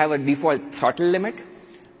 We have a default throttle limit,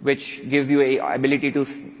 which gives you an ability to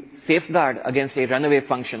safeguard against a runaway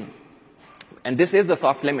function. And this is a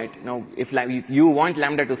soft limit. If you want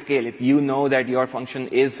Lambda to scale, if you know that your function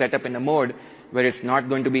is set up in a mode where it's not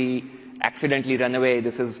going to be accidentally run away,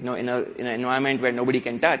 this is in an environment where nobody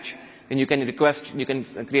can touch, then you can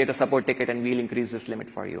create a support ticket and we'll increase this limit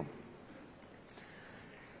for you.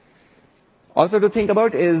 Also to think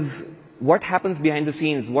about is what happens behind the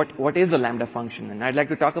scenes, what is a Lambda function? And I'd like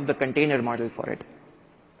to talk of the container model for it.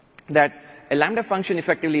 That a Lambda function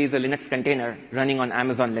effectively is a Linux container running on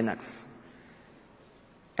Amazon Linux.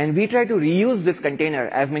 And we try to reuse this container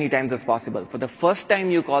as many times as possible. For the first time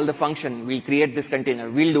you call the function, we'll create this container.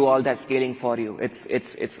 We'll do all that scaling for you.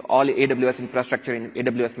 It's all AWS infrastructure in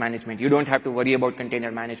AWS management. You don't have to worry about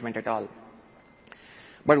container management at all.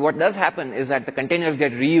 But what does happen is that the containers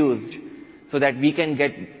get reused so that we can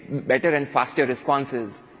get better and faster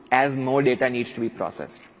responses as more data needs to be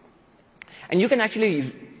processed. And you can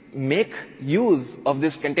actually make use of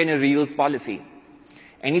this container reuse policy.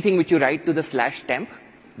 Anything which you write to the /temp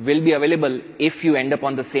will be available if you end up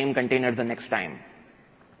on the same container the next time.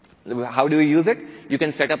 How do you use it? You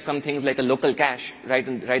can set up some things like a local cache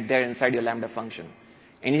right there inside your Lambda function.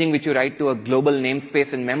 Anything which you write to a global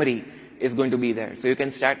namespace in memory is going to be there. So you can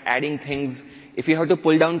start adding things. If you have to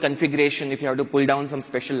pull down configuration, if you have to pull down some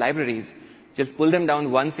special libraries, just pull them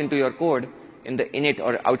down once into your code in the init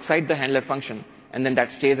or outside the handler function, and then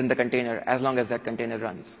that stays in the container as long as that container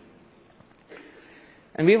runs.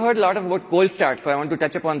 And we've heard a lot about cold start, so I want to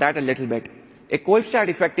touch upon that a little bit. A cold start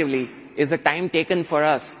effectively is a time taken for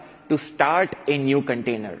us to start a new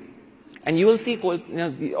container. And you will see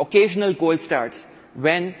the occasional cold starts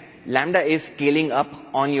when Lambda is scaling up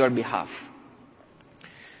on your behalf.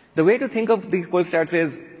 The way to think of these cold starts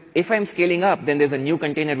is, if I'm scaling up, then there's a new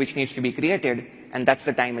container which needs to be created, and that's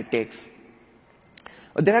the time it takes.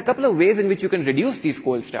 But there are a couple of ways in which you can reduce these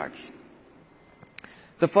cold starts.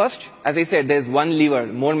 So first, as I said, there's one lever.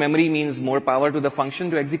 More memory means more power to the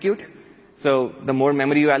function to execute. So the more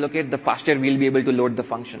memory you allocate, the faster we'll be able to load the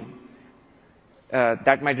function.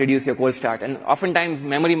 That might reduce your cold start. And oftentimes,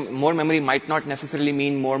 more memory might not necessarily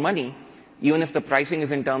mean more money, even if the pricing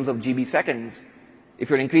is in terms of GB seconds.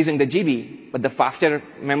 If you're increasing the GB, but the faster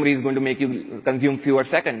memory is going to make you consume fewer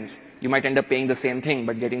seconds, you might end up paying the same thing,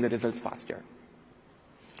 but getting the results faster.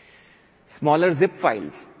 Smaller zip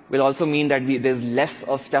files will also mean that there's less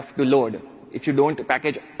of stuff to load. If you don't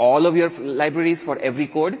package all of your libraries for every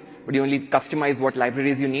code, but you only customize what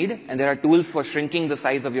libraries you need, and there are tools for shrinking the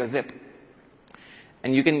size of your zip.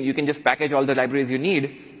 And you can just package all the libraries you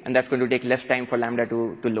need, and that's going to take less time for Lambda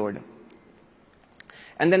to load.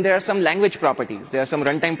 And then there are some language properties. There are some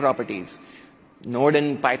runtime properties. Node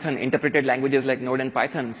and Python, interpreted languages like Node and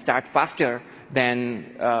Python start faster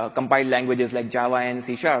than compiled languages like Java and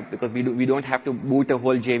C#, because we don't have to boot a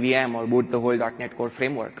whole JVM or boot the whole .NET Core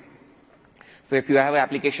framework. So if you have an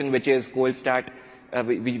application which is cold start,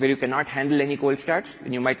 where you cannot handle any cold starts,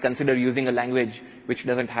 then you might consider using a language which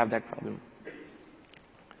doesn't have that problem.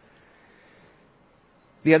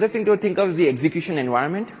 The other thing to think of is the execution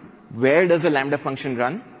environment. Where does a Lambda function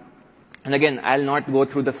run? And again, I'll not go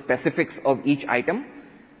through the specifics of each item.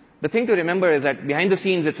 The thing to remember is that behind the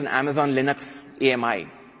scenes, it's an Amazon Linux AMI.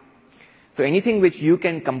 So anything which you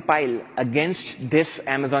can compile against this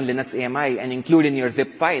Amazon Linux AMI and include in your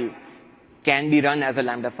zip file can be run as a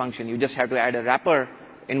Lambda function. You just have to add a wrapper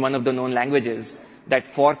in one of the known languages that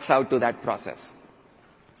forks out to that process.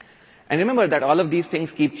 And remember that all of these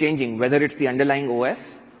things keep changing, whether it's the underlying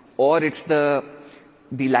OS or it's the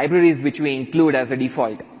libraries which we include as a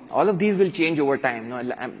default. All of these will change over time.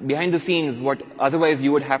 Behind the scenes, what otherwise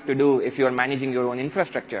you would have to do if you're managing your own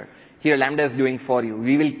infrastructure, here Lambda is doing for you.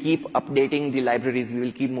 We will keep updating the libraries. We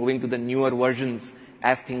will keep moving to the newer versions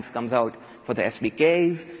as things comes out for the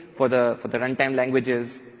SDKs, for the runtime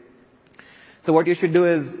languages. So what you should do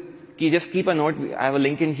is you just keep a note. I have a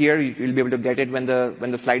link in here. You'll be able to get it when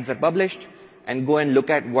the slides are published, and go and look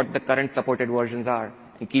at what the current supported versions are.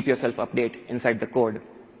 and keep yourself update inside the code.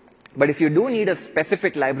 But if you do need a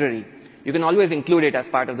specific library, you can always include it as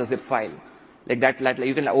part of the zip file. Like that,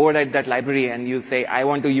 you can override that library and you say, I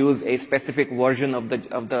want to use a specific version of the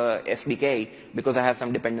SDK because I have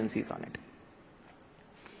some dependencies on it.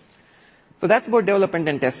 So that's about development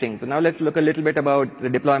and testing. So now let's look a little bit about the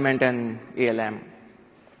deployment and ALM.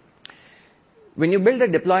 When you build a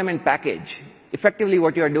deployment package, effectively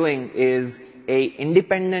what you're doing is a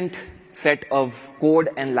independent set of code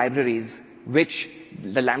and libraries which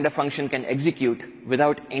the Lambda function can execute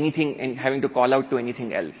without anything and having to call out to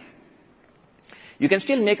anything else. You can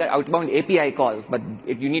still make outbound API calls, but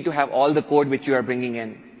you need to have all the code which you are bringing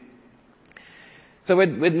in. So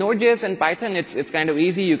with Node.js and Python, it's kind of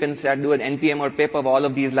easy. You can start do an npm or pip of all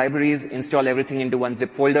of these libraries, install everything into one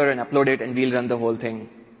zip folder and upload it, and we'll run the whole thing.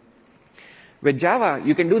 With Java,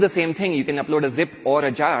 you can do the same thing. You can upload a zip or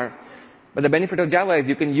a jar. But the benefit of Java is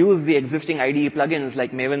you can use the existing IDE plugins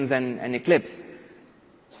like Mavens and Eclipse.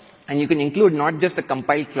 And you can include not just the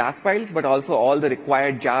compiled class files, but also all the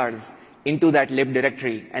required jars into that lib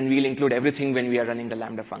directory. And we'll include everything when we are running the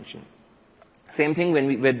Lambda function. Same thing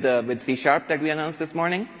with C# that we announced this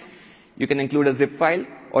morning. You can include a zip file,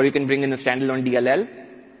 or you can bring in a standalone DLL.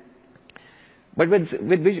 But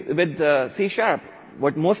with C#,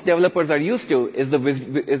 what most developers are used to is the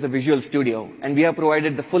Visual Studio. And we have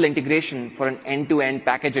provided the full integration for an end-to-end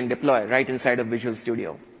package and deploy right inside of Visual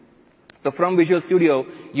Studio. So from Visual Studio,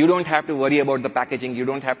 you don't have to worry about the packaging. You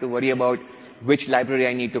don't have to worry about which library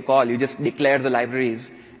I need to call. You just declare the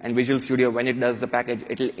libraries, and Visual Studio, when it does the package,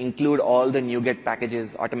 it'll include all the NuGet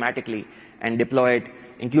packages automatically and deploy it,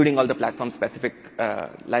 including all the platform-specific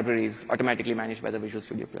libraries automatically managed by the Visual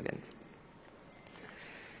Studio plugins.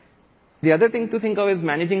 The other thing to think of is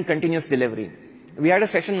managing continuous delivery. We had a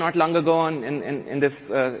session not long ago in this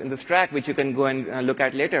track, which you can go and look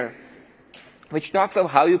at later, which talks of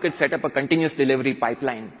how you could set up a continuous delivery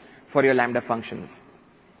pipeline for your Lambda functions.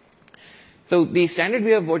 So the standard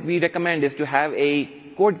way of what we recommend is to have a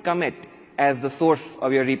code commit as the source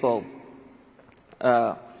of your repo.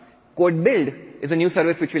 Code build is a new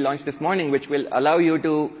service which we launched this morning, which will allow you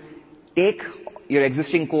to take your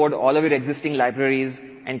existing code, all of your existing libraries,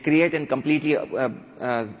 and create a complete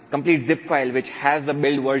zip file which has the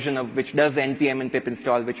build version of which does the npm and pip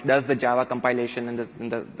install, which does the Java compilation and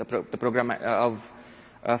the program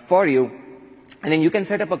for you. And then you can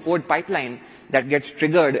set up a code pipeline that gets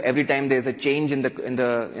triggered every time there's a change in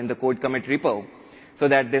the code commit repo, so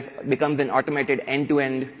that this becomes an automated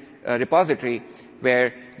end-to-end repository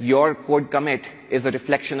where your code commit is a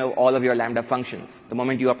reflection of all of your Lambda functions. The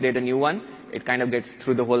moment you update a new one, it kind of gets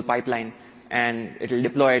through the whole pipeline, and it'll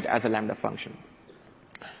deploy it as a Lambda function.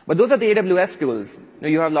 But those are the AWS tools. Now,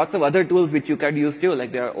 you have lots of other tools which you can use too,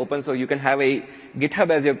 like they are open, so you can have a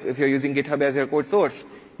GitHub if you're using GitHub as your code source.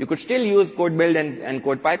 You could still use code build and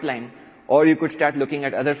code pipeline, or you could start looking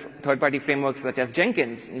at other third-party frameworks such as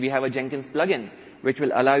Jenkins. And we have a Jenkins plugin which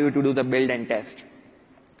will allow you to do the build and test.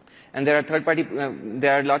 And there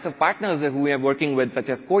are lots of partners who we are working with, such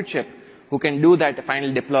as CodeShip, who can do that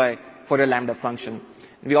final deploy for a Lambda function.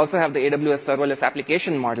 We also have the AWS serverless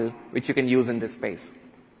application model, which you can use in this space.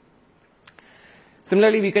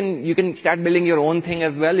 Similarly, you can start building your own thing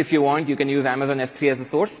as well. If you want, you can use Amazon S3 as a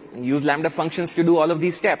source and use Lambda functions to do all of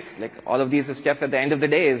these steps. Like all of these steps at the end of the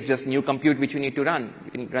day is just new compute which you need to run.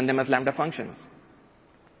 You can run them as Lambda functions.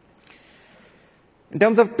 In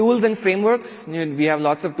terms of tools and frameworks, we have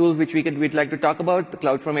lots of tools which we'd like to talk about. The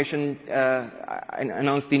CloudFormation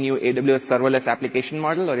announced the new AWS serverless application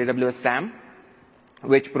model, or AWS SAM,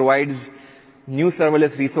 which provides new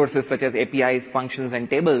serverless resources such as APIs, functions, and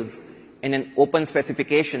tables in an open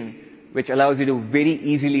specification, which allows you to very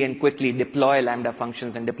easily and quickly deploy Lambda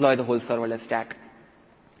functions and deploy the whole serverless stack.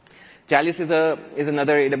 Chalice is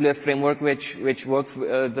another AWS framework which works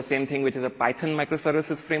the same thing, which is a Python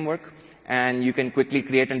microservices framework, and you can quickly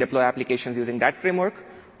create and deploy applications using that framework.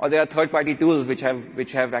 Or there are third-party tools which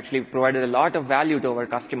have actually provided a lot of value to our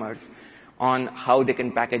customers on how they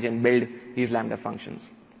can package and build these Lambda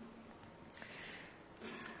functions.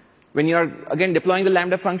 When you are, again, deploying the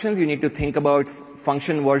Lambda functions, you need to think about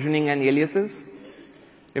function versioning and aliases.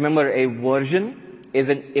 Remember, a version is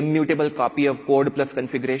an immutable copy of code plus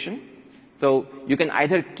configuration. So you can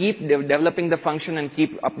either keep developing the function and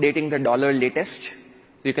keep updating the $latest.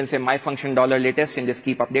 So you can say my function $latest and just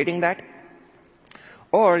keep updating that.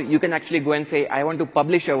 Or you can actually go and say, I want to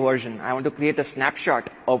publish a version. I want to create a snapshot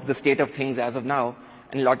of the state of things as of now,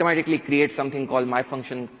 and it'll automatically create something called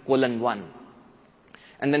myfunction:1.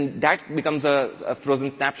 And then that becomes a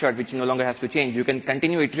frozen snapshot which no longer has to change. You can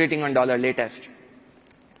continue iterating on $latest.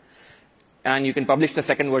 And you can publish the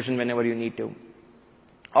second version whenever you need to.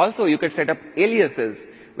 Also, you could set up aliases,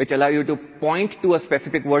 which allow you to point to a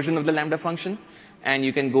specific version of the Lambda function, and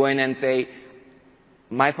you can go in and say,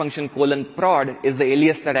 my function :prod is the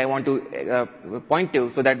alias that I want to point to,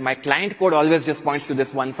 so that my client code always just points to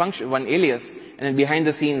this one function, one alias, and then behind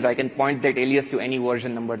the scenes I can point that alias to any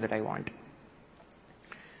version number that I want.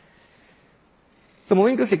 So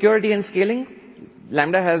moving to security and scaling,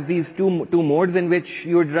 Lambda has these two modes in which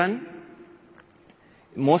you would run.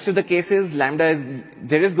 Most of the cases,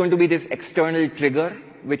 there is going to be this external trigger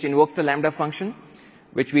which invokes the Lambda function,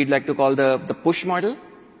 which we'd like to call the push model.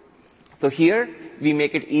 So here, we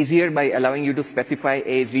make it easier by allowing you to specify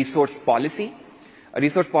a resource policy. A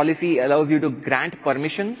resource policy allows you to grant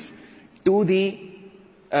permissions to the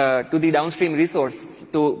downstream resource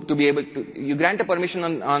to be able to, you grant a permission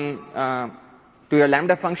to your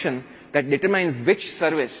Lambda function that determines which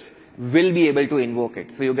service will be able to invoke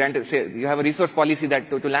it. So you have a resource policy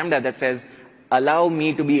to Lambda that says, allow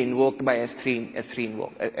me to be invoked by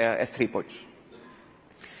S3 puts.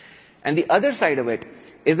 And the other side of it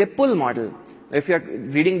is a pull model. If you're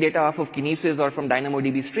reading data off of Kinesis or from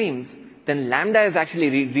DynamoDB streams, then Lambda is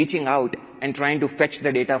actually reaching out and trying to fetch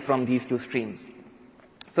the data from these two streams.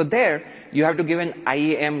 So there, you have to give an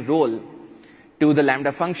IAM role to the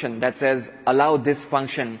Lambda function that says, allow this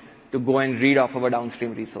function to go and read off of a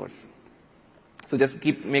downstream resource. So just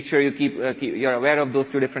make sure you're aware of those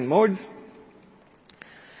two different modes.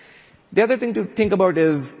 The other thing to think about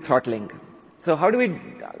is throttling. So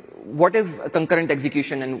what is a concurrent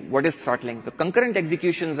execution and what is throttling? So concurrent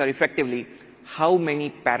executions are effectively how many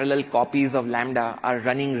parallel copies of Lambda are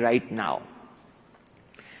running right now.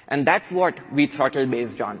 And that's what we throttle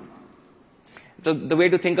based on. So the way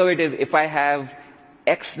to think of it is, if I have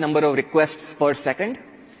X number of requests per second,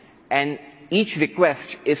 and each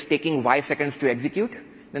request is taking Y seconds to execute,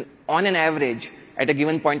 then on an average, at a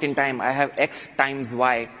given point in time, I have X times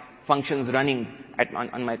Y functions running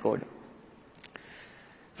on my code.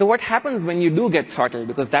 So what happens when you do get throttled?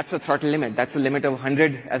 Because that's a throttle limit. That's a limit of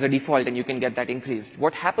 100 as a default, and you can get that increased.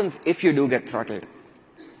 What happens if you do get throttled?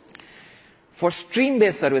 For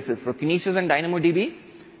stream-based services, for Kinesis and DynamoDB,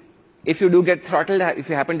 if you do get throttled, if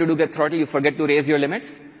you happen to get throttled, you forget to raise your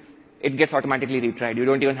limits, it gets automatically retried. You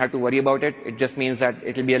don't even have to worry about it. It just means that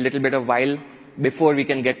it'll be a little bit of while before we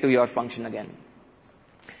can get to your function again.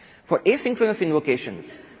 For asynchronous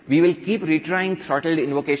invocations, we will keep retrying throttled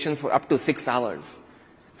invocations for up to 6 hours.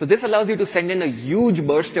 So this allows you to send in a huge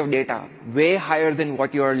burst of data, way higher than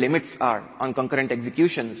what your limits are on concurrent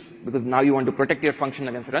executions, because now you want to protect your function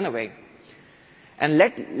against runaway. And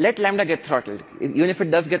let Lambda get throttled. Even if it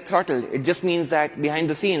does get throttled, it just means that behind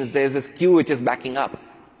the scenes, there's this queue which is backing up.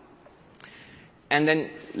 And then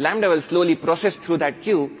Lambda will slowly process through that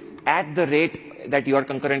queue at the rate that your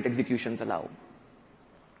concurrent executions allow.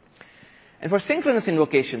 And for synchronous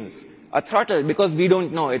invocations, a throttle, because we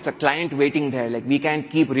don't know, it's a client waiting there. Like, we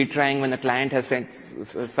can't keep retrying when the client has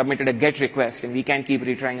submitted a GET request, and we can't keep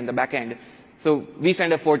retrying in the back end. So we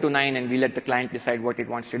send a 429 and we let the client decide what it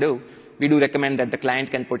wants to do. We do recommend that the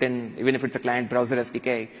client can put in, even if it's a client browser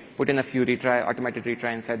SDK, put in a few automated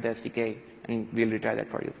retry inside the SDK, and we'll retry that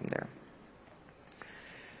for you from there.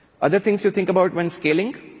 Other things to think about when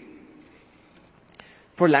scaling.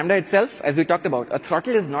 For Lambda itself, as we talked about, a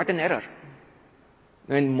throttle is not an error.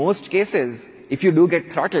 In most cases, if you do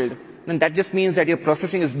get throttled, then that just means that your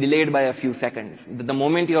processing is delayed by a few seconds. The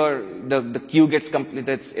moment the queue gets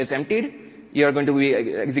it's emptied, you're going to be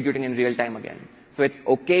executing in real time again. So it's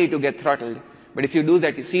okay to get throttled. But if you do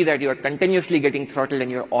that, you see that you're continuously getting throttled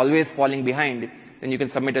and you're always falling behind, then you can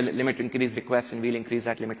submit a limit increase request and we'll increase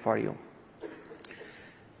that limit for you.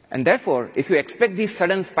 And therefore, if you expect these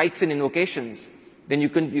sudden spikes in invocations, then you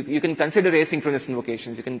can consider asynchronous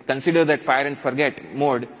invocations. You can consider that fire and forget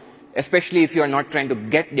mode, especially if you are not trying to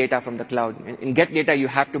get data from the cloud. In get data, you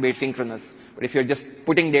have to be asynchronous. But if you're just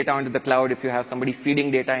putting data onto the cloud, if you have somebody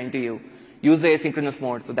feeding data into you, use the asynchronous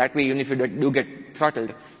mode. So that way, even if you do get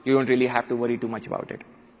throttled, you don't really have to worry too much about it.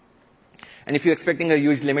 And if you're expecting a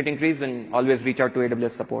huge limit increase, then always reach out to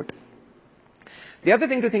AWS support. The other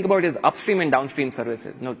thing to think about is upstream and downstream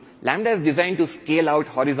services. Now, Lambda is designed to scale out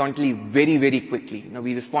horizontally very, very quickly. Now,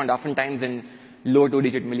 we respond oftentimes in low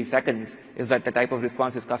 2-digit milliseconds, is that the type of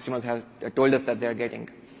responses customers have told us that they're getting.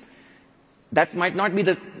 That might not be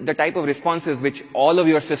the type of responses which all of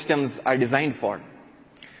your systems are designed for.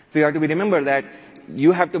 So you have to remember that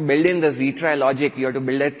you have to build in this retry logic. You have to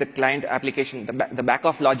build out the client application, the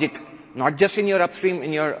back-off logic, not just in your upstream,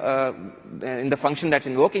 in the function that's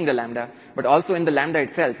invoking the Lambda, but also in the Lambda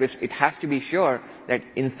itself, which it has to be sure that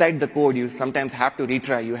inside the code you sometimes have to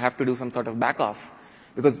retry, you have to do some sort of back-off.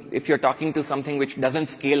 Because if you're talking to something which doesn't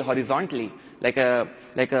scale horizontally, like a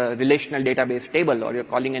relational database table, or you're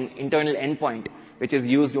calling an internal endpoint, which is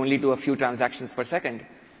used only to a few transactions per second,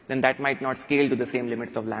 then that might not scale to the same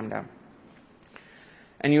limits of Lambda.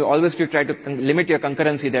 And you always should try to limit your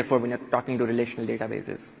concurrency, therefore, when you're talking to relational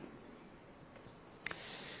databases.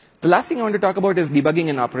 The last thing I want to talk about is debugging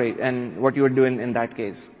and what you would do in that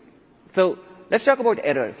case. So let's talk about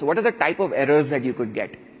errors. So what are the type of errors that you could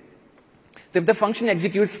get? So if the function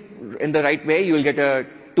executes in the right way, you will get a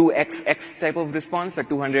 2xx type of response, a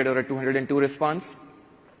 200 or a 202 response.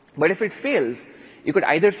 But if it fails, you could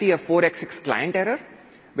either see a 4xx client error,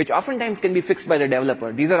 which oftentimes can be fixed by the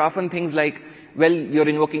developer. These are often things like, well,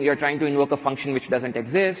 you're trying to invoke a function which doesn't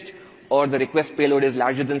exist, or the request payload is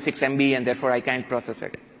larger than 6 MB and therefore I can't process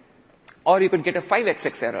it. Or you could get a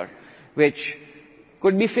 5xx error, which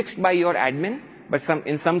could be fixed by your admin, but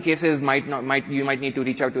in some cases you might need to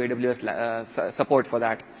reach out to AWS support for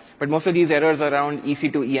that. But most of these errors are around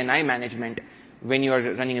EC2 ENI management when you are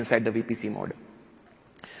running inside the VPC mode.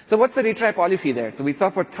 So what's the retry policy there? So we saw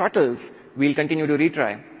for throttles, we'll continue to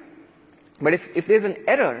retry. But if there's an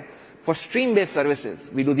error for stream-based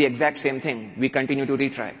services, we do the exact same thing. We continue to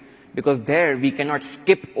retry, because there we cannot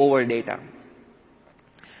skip over data.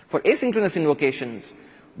 For asynchronous invocations,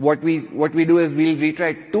 what we do is we'll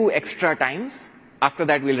retry 2 extra times. After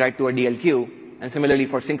that, we'll write to a DLQ. And similarly,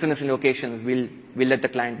 for synchronous invocations, we'll let the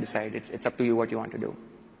client decide. It's up to you what you want to do.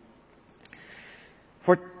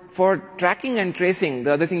 For tracking and tracing,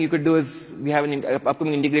 the other thing you could do is we have an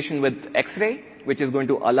upcoming integration with X-Ray, which is going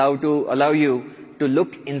to allow you to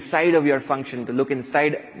look inside of your function, to look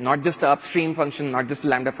inside not just the upstream function, not just the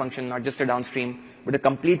Lambda function, not just a downstream, but a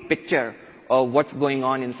complete picture of what's going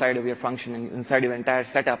on inside of your function and inside your entire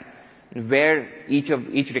setup, and where each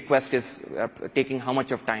request is taking how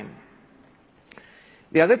much of time.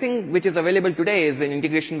 The other thing which is available today is an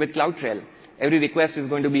integration with CloudTrail. Every request is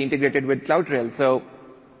going to be integrated with CloudTrail. So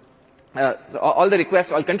all the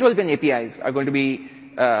requests, all control plane APIs are going to be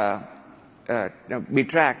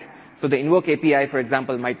tracked. So the invoke API, for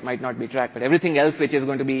example, might not be tracked, but everything else which is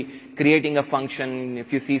going to be creating a function,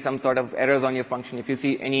 if you see some sort of errors on your function, if you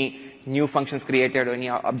see any new functions created or any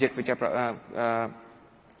objects which are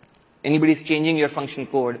anybody's changing your function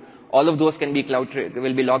code, all of those will be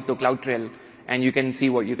logged to CloudTrail, and you can see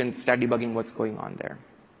you can start debugging what's going on there.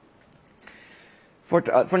 For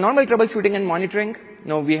normal troubleshooting and monitoring,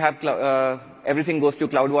 we have everything goes to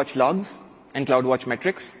CloudWatch logs and CloudWatch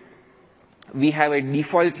metrics. We have a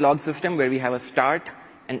default log system where we have a start,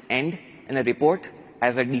 an end, and a report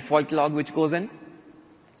as a default log which goes in.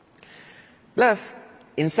 Plus,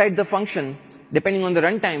 inside the function, depending on the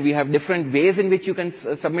runtime, we have different ways in which you can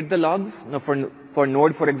submit the logs. For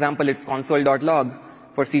Node, for example, it's console.log.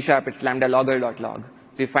 For C#, it's lambda-logger.log.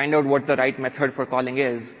 So you find out what the right method for calling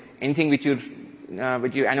is. Anything which you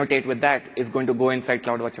annotate with that is going to go inside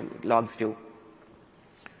CloudWatch logs too.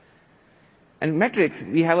 And metrics,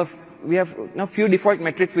 we have now few default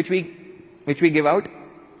metrics which we give out,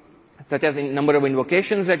 such as in number of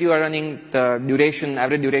invocations that you are running, the duration,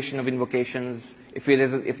 average duration of invocations, if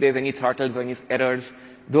there's any throttles or any errors.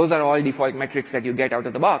 Those are all default metrics that you get out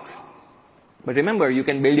of the box. But remember, you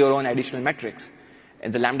can build your own additional metrics.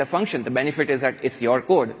 In the Lambda function, the benefit is that it's your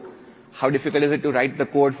code. How difficult is it to write the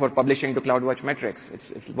code for publishing to CloudWatch metrics?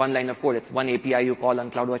 It's one line of code. It's one API you call on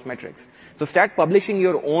CloudWatch metrics. So start publishing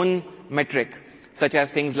your own metric, such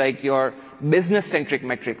as things like your business-centric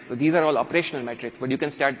metrics. So these are all operational metrics, but you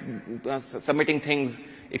can start submitting things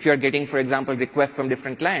if you're getting, for example, requests from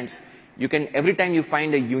different clients. You can, every time you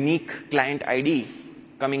find a unique client ID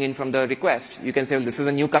coming in from the request, you can say, well, this is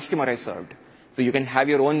a new customer I served. So you can have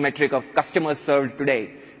your own metric of customers served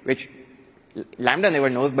today, which Lambda never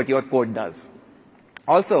knows, but your code does.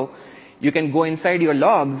 Also, you can go inside your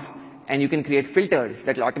logs and you can create filters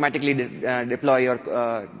that will automatically deploy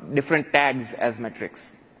your different tags as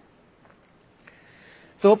metrics.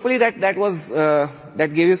 So hopefully that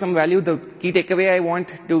gave you some value. The key takeaway I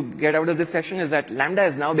want to get out of this session is that Lambda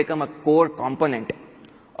has now become a core component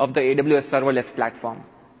of the AWS serverless platform.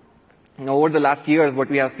 Now, over the last years, what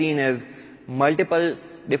we have seen is multiple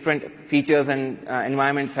different features and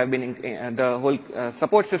environments have been, the whole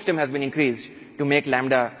support system has been increased to make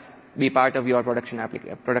Lambda be part of your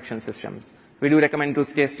production systems. We do recommend to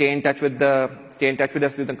stay in touch with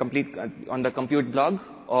us with the on the Compute blog,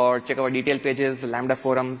 or check our detail pages, Lambda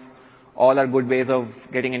forums. All are good ways of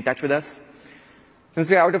getting in touch with us. Since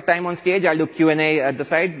we're out of time on stage, I'll do Q&A at the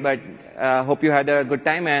side, but hope you had a good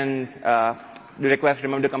time, and the request,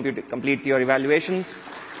 remember to complete your evaluations.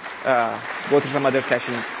 Go through some other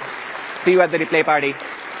sessions. See you at the replay party.